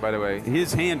spot, by the way.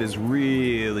 His hand is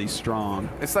really strong.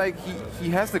 It's like he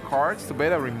has the cards to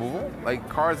beta removal, like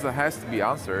cards that has to be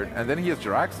answered, and then he has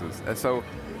Jiraxxus. And so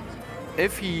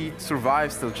if he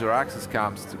survives till Jiraxxus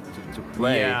comes to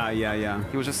play, Yeah.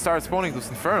 he will just start spawning those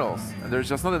Infernals, and there's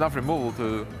just not enough removal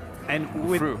to... And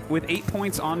with 8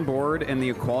 points on board and the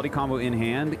equality combo in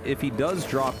hand, if he does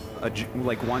drop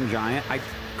like one giant, I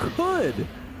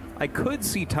could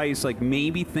see Thijs like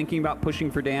maybe thinking about pushing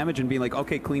for damage and being like,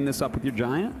 okay, clean this up with your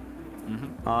giant,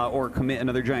 or commit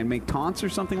another giant, make taunts or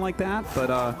something like that.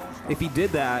 But if he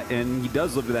did that and he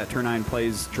does live to that turn 9,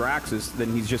 plays Jiraxxus,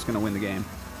 then he's just going to win the game.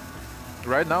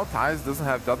 Right now, Thijs doesn't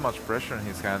have that much pressure in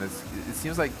his hand. It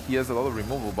seems like he has a lot of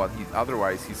removal, but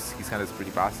otherwise his hand is pretty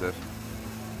passive.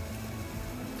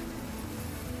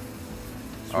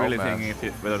 He's really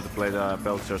thinking whether to play the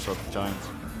Belchers or the Giants.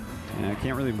 Yeah, I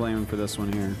can't really blame him for this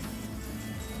one here.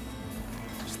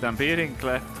 Stampeding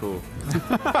Clef too.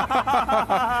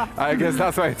 I guess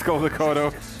that's why it's called the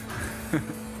Kodo.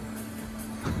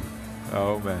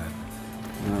 Oh man.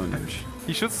 Oh, no.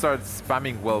 He should start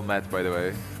spamming well met, by the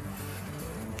way.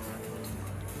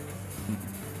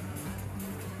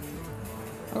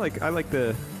 I like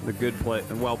the good play,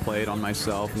 well played on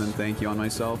myself, and then thank you on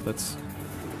myself. That's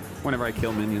whenever I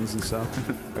kill minions and stuff.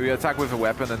 Or you attack with a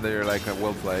weapon and they're like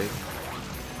well played.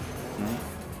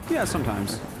 Yeah,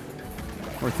 sometimes.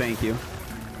 Or thank you.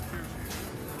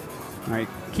 All right,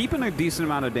 keeping a decent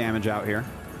amount of damage out here.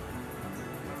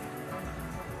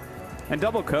 And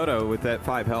double Kodo with that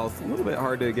 5 health, a little bit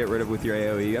hard to get rid of with your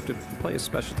AoE. You have to play a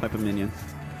special type of minion.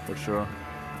 For sure.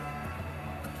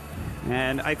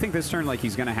 And I think this turn, like,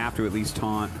 he's going to have to at least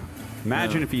taunt.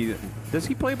 Imagine if he... Does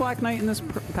he play Black Knight in this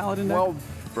Paladin deck? Well,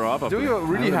 probably. do you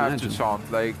really have imagine. to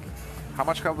taunt? Like, how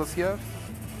much health does he have?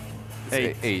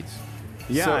 It's 8.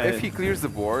 Yeah. So if he clears the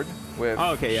board with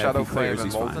Shadow Flame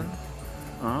and Molten,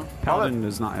 Paladin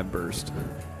does not have Burst.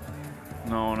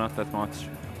 No, not that much.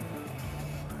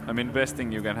 I mean, best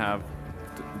thing you can have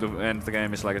to end the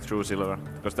game is like a True Silver,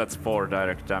 because that's 4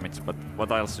 direct damage, but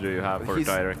what else do you have for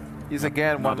direct? he's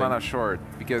again 1 nothing. mana short,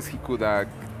 because he could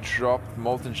drop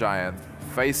Molten Giant,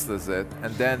 faceless it,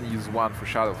 and then use 1 for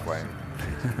Shadow Flame.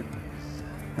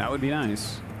 That would be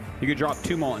nice. You could drop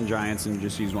 2 Molten Giants and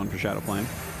just use 1 for Shadow Flame.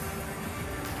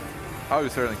 Oh, you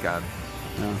certainly can.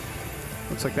 Yeah.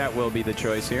 Looks like that will be the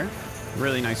choice here.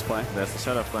 Really nice play. That's the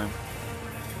Shadow Flame.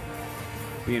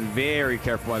 Being very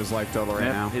careful about his life total right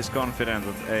now. He's confident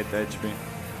with 8 HP.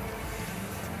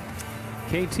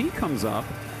 KT comes up.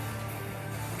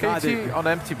 KT on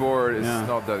empty board is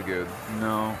not that good.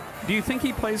 No. Do you think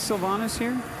he plays Sylvanas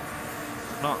here?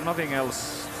 nothing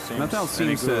else seems Nothing else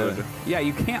any seems good. to. Yeah,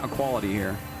 you can't equality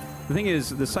here. The thing is,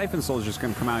 the Siphon Soul is just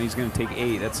going to come out. He's going to take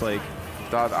 8. That's like.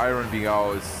 That Iron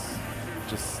Beagle is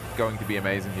just going to be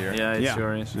amazing here. Yeah, it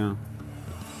sure is. Yeah.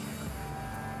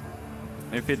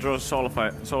 If he draws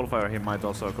Soulfire, he might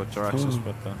also go Jaraxxus,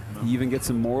 but no. He even gets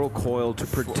Immortal Coil to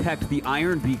protect the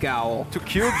Iron Beak Owl. To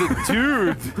kill the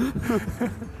dude!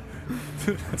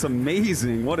 That's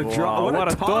amazing. What a draw. Wow,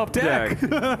 What a top deck.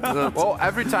 Well,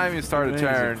 every time you start a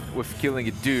turn with killing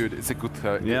a dude, it's a good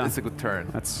Yeah. it's a good turn.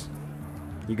 That's.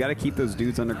 You got to keep those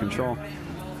dudes under control.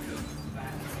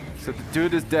 So the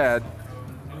dude is dead.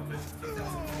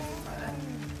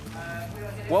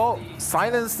 Well,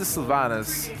 silence the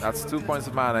Sylvanas. That's 2 points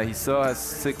of mana. He still has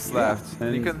 6 left.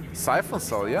 and You can Siphon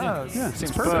Soul, yeah. Yeah,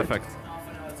 Seems perfect. perfect.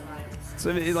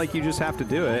 So, like, you just have to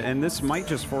do it, and this might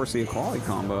just force the equality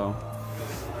combo.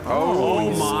 Oh,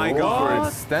 Oh my he's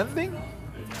God. overextending?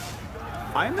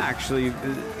 I'm actually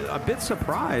a bit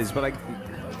surprised, but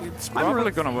It's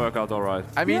probably gonna work out all right.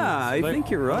 I mean, yeah, I think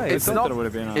you're right. it's thought not there would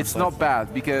have been it's not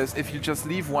bad because if you just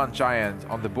leave one giant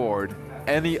on the board,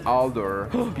 any Aldor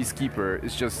Peacekeeper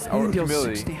is just our He deals 6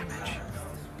 humility. damage.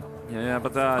 Yeah,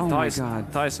 but Oh my Thijs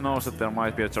God. Thijs knows that there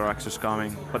might be a Jaraxxus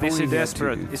coming. But is Only he he had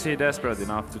desperate? 2 dudes. Is he desperate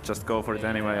enough to just go for it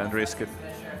anyway and risk it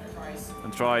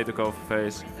and try to go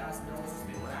face?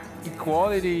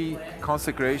 Equality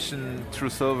Consecration through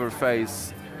Silver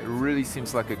Face really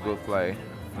seems like a good play.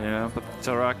 Yeah, but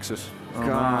Jaraxxus. Oh, man.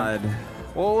 God.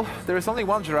 Well, there's only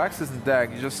one Jaraxxus in the deck.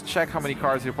 You just check how many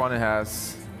cards your opponent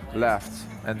has left,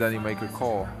 and then you make your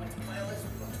call.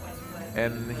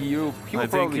 And he will I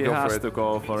think probably he go for has it. to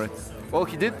go for it. Well,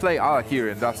 he did play Ala here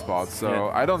in that spot, so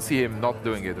Yeah. I don't see him not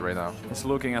doing it right now. He's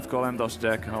looking at Kolento's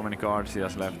deck, how many cards he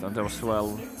has left, and there was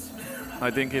 12. I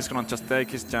think he's gonna just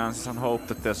take his chances and hope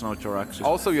that there's no Jaraxxus.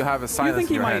 Also, you have a Do you silence think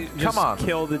in he your might hand. just Come on.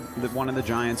 kill one of the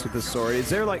giants with the sword? Is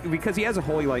there like because he has a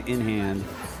Holy Light in hand?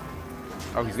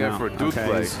 Oh, he's going No, for a dude okay,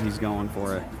 play. He's going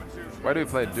for it. Why do we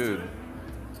play dude?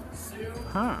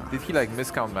 Huh. Did he like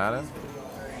miscount mana?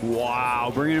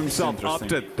 Wow, bringing himself up to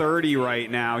interesting. 30 right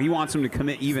now. He wants him to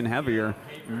commit even heavier.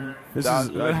 This is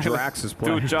a Jaraxxus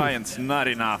play. 2 giants, not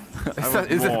enough.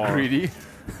 Is it greedy?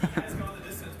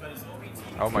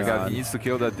 Oh my god, God. he needs to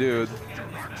kill that dude.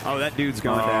 Oh, that dude's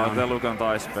going The down. look on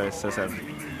Thijs' face says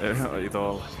it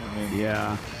all. I mean,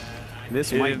 Yeah.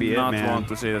 This he might did be it, not man. want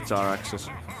to see the Jaraxxus.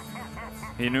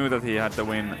 He knew that he had to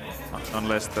win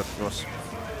unless that was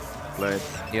played.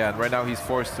 Yeah, and right now he's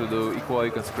forced to do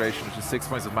Equality Consecration, which is 6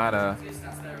 points of mana.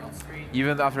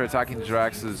 Even after attacking the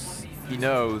Jaraxxus, he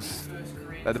knows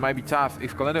that it might be tough.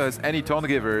 If Kolento has any Taunt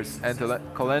Givers, and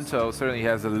Kolento certainly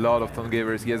has a lot of Taunt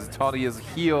Givers, he has a Taunt, he has a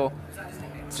heal,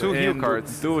 2 heal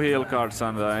cards. 2 heal cards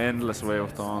and an endless wave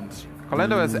of taunts.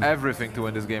 Kolento has everything to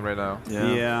win this game right now.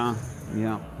 Yeah.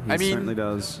 Yeah. He I mean, certainly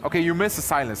does. Okay, you miss a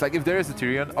silence. Like if there is a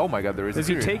Tyrion, oh my god, there is Does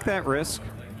a he Tyrion. take that risk?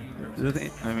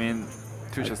 I mean,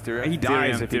 Two just Tyrion? He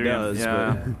dies if he does.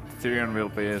 Yeah, but- Tyrion will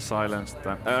be silenced.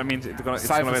 I mean, it's gonna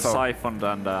Siphon be Soul. siphoned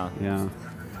and Yeah.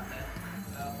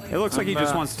 It looks like he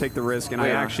just wants to take the risk, and I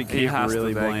yeah, actually he can't has to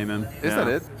really take- blame him. Is that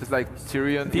it? It's like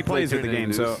Tyrion. He plays with the Tyrion game,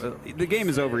 and so lose. the game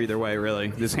is over either way, really.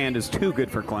 This hand is too good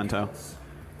for Kolento.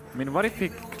 I mean, what if he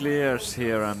clears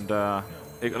here and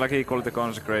like equal the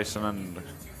consecration and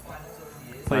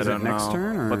Plays I it don't next know.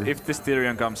 turn, or? But if this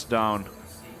Tyrion comes down,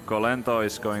 Kolento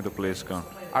is going to BlizzCon.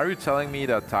 Are you telling me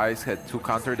that Thijs had 2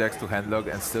 counter decks to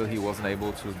handlock and still he wasn't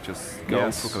able to just go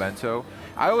Yes. for Kolento?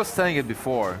 I was saying it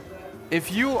before. If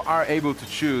you are able to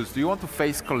choose, do you want to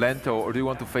face Kolento or do you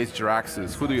want to face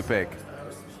Jaraxxus? Who do you pick?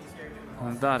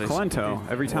 And that is Kolento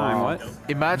every time. Wow. What?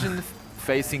 Imagine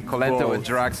facing Kolento Both. and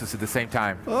Jaraxxus at the same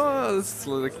time. Oh, it's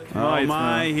like Oh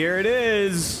my! Here it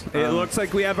is. It looks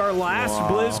like we have our last wow.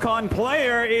 BlizzCon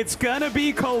player. It's gonna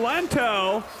be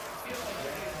Kolento.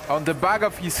 On the back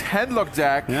of his handlock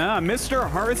deck, Yeah, Mr.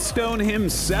 Hearthstone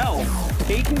himself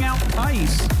taking out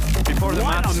Tice. Before the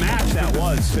What match, a match that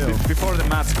was, too. Before the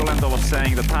match, Kolento was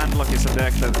saying that handlock is a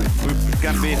deck that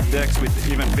can beat decks with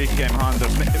even big game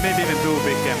hunters, maybe even 2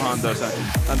 big game hunters,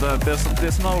 and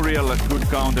there's no real good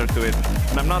counter to it.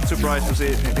 And I'm not surprised to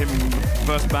see him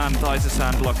first ban Tice's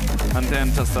handlock and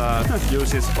then just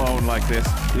use his own like this.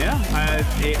 Yeah,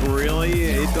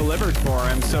 it delivered for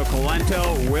him. So Kolento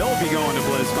will be going to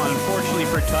BlizzCon. Unfortunately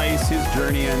for Tice, his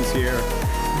journey ends here.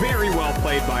 Very well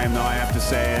played by him, though, I have to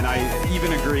say, and I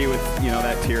even agree with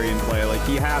that Tyrion play. Like,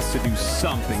 he has to do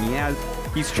something.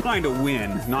 He's trying to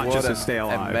win, not what just to an stay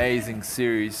alive. amazing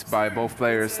series by both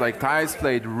players. Like Thijs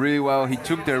played really well. He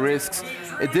took the risks.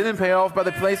 It didn't pay off, but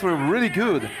the plays were really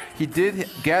good. He did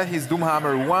get his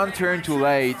Doomhammer 1 turn too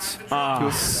late. He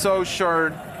was so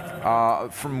short.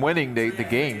 from winning the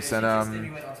games,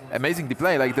 and amazing to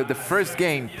play. Like the first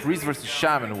game, Priest versus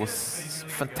Shaman, was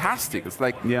fantastic. It's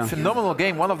like phenomenal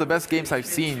game, one of the best games I've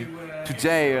seen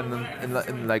today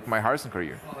in like my Hearthstone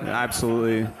career.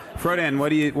 Absolutely. Frodan, what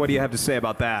do you have to say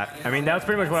about that? I mean, that's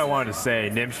pretty much what I wanted to say.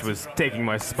 Nimsh was taking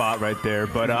my spot right there,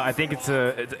 but I think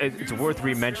it's worth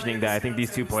re-mentioning that I think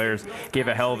these two players gave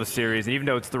a hell of a series, and even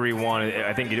though it's 3-1,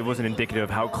 I think it wasn't indicative of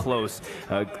how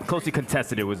closely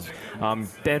contested it was.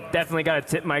 Definitely got to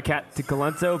tip my cap to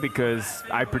Kolento because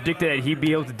I predicted that he'd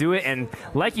be able to do it, and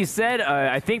like you said,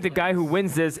 I think the guy who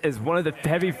wins this is one of the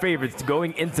heavy favorites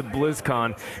going into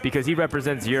BlizzCon because he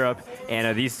represents Europe,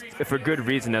 and these for good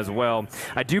reason as well.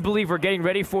 I do believe we're getting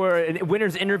ready for a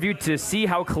winner's interview to see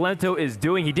how Kolento is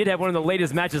doing. He did have one of the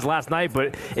latest matches last night,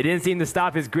 but it didn't seem to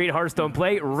stop his great Hearthstone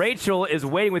play. Rachel is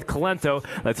waiting with Kolento.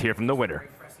 Let's hear from the winner.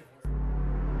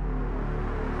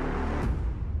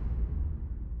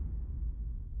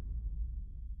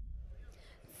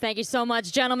 Thank you so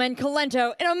much, gentlemen.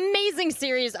 Kolento, an amazing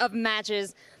series of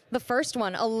matches. The first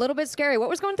one, a little bit scary. What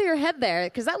was going through your head there?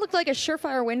 Because that looked like a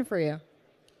surefire win for you.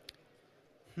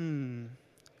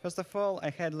 First of all, I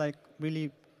had like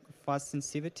really fast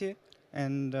sensitivity,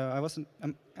 and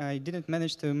I didn't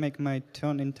manage to make my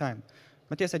turn in time.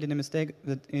 But yes, I did a mistake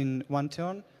in one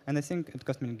turn, and I think it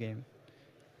cost me the game.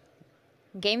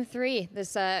 Game 3,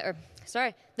 this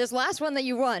last one that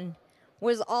you won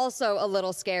was also a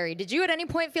little scary. Did you at any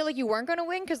point feel like you weren't going to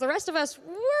win? Because the rest of us were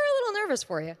a little nervous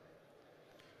for you.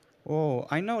 Oh,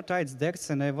 I know Tide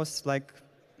decks, and I was like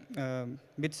a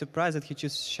bit surprised that he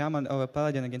chose Shaman over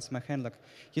Paladin against my hand. Like,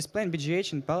 he's playing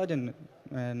BGH and Paladin,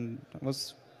 and I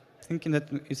was thinking that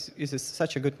this is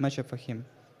such a good matchup for him.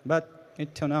 But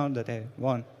it turned out that I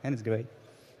won, and it's great.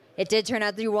 It did turn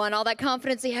out that you won. All that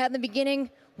confidence he had in the beginning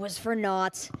was for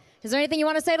naught. Is there anything you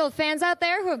want to say to the fans out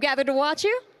there who have gathered to watch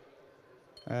you?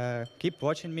 Keep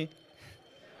watching me.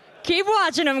 Keep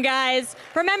watching them, guys.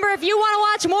 Remember, if you want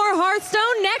to watch more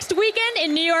Hearthstone next weekend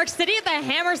in New York City at the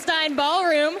Hammerstein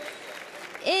Ballroom,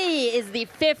 it is the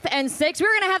 5th and 6th.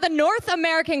 We're going to have the North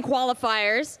American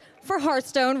qualifiers for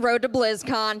Hearthstone Road to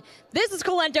BlizzCon. This is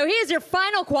Kolento. He is your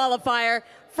final qualifier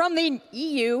from the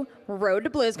EU Road to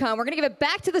BlizzCon. We're going to give it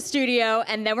back to the studio,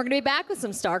 and then we're going to be back with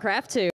some StarCraft 2.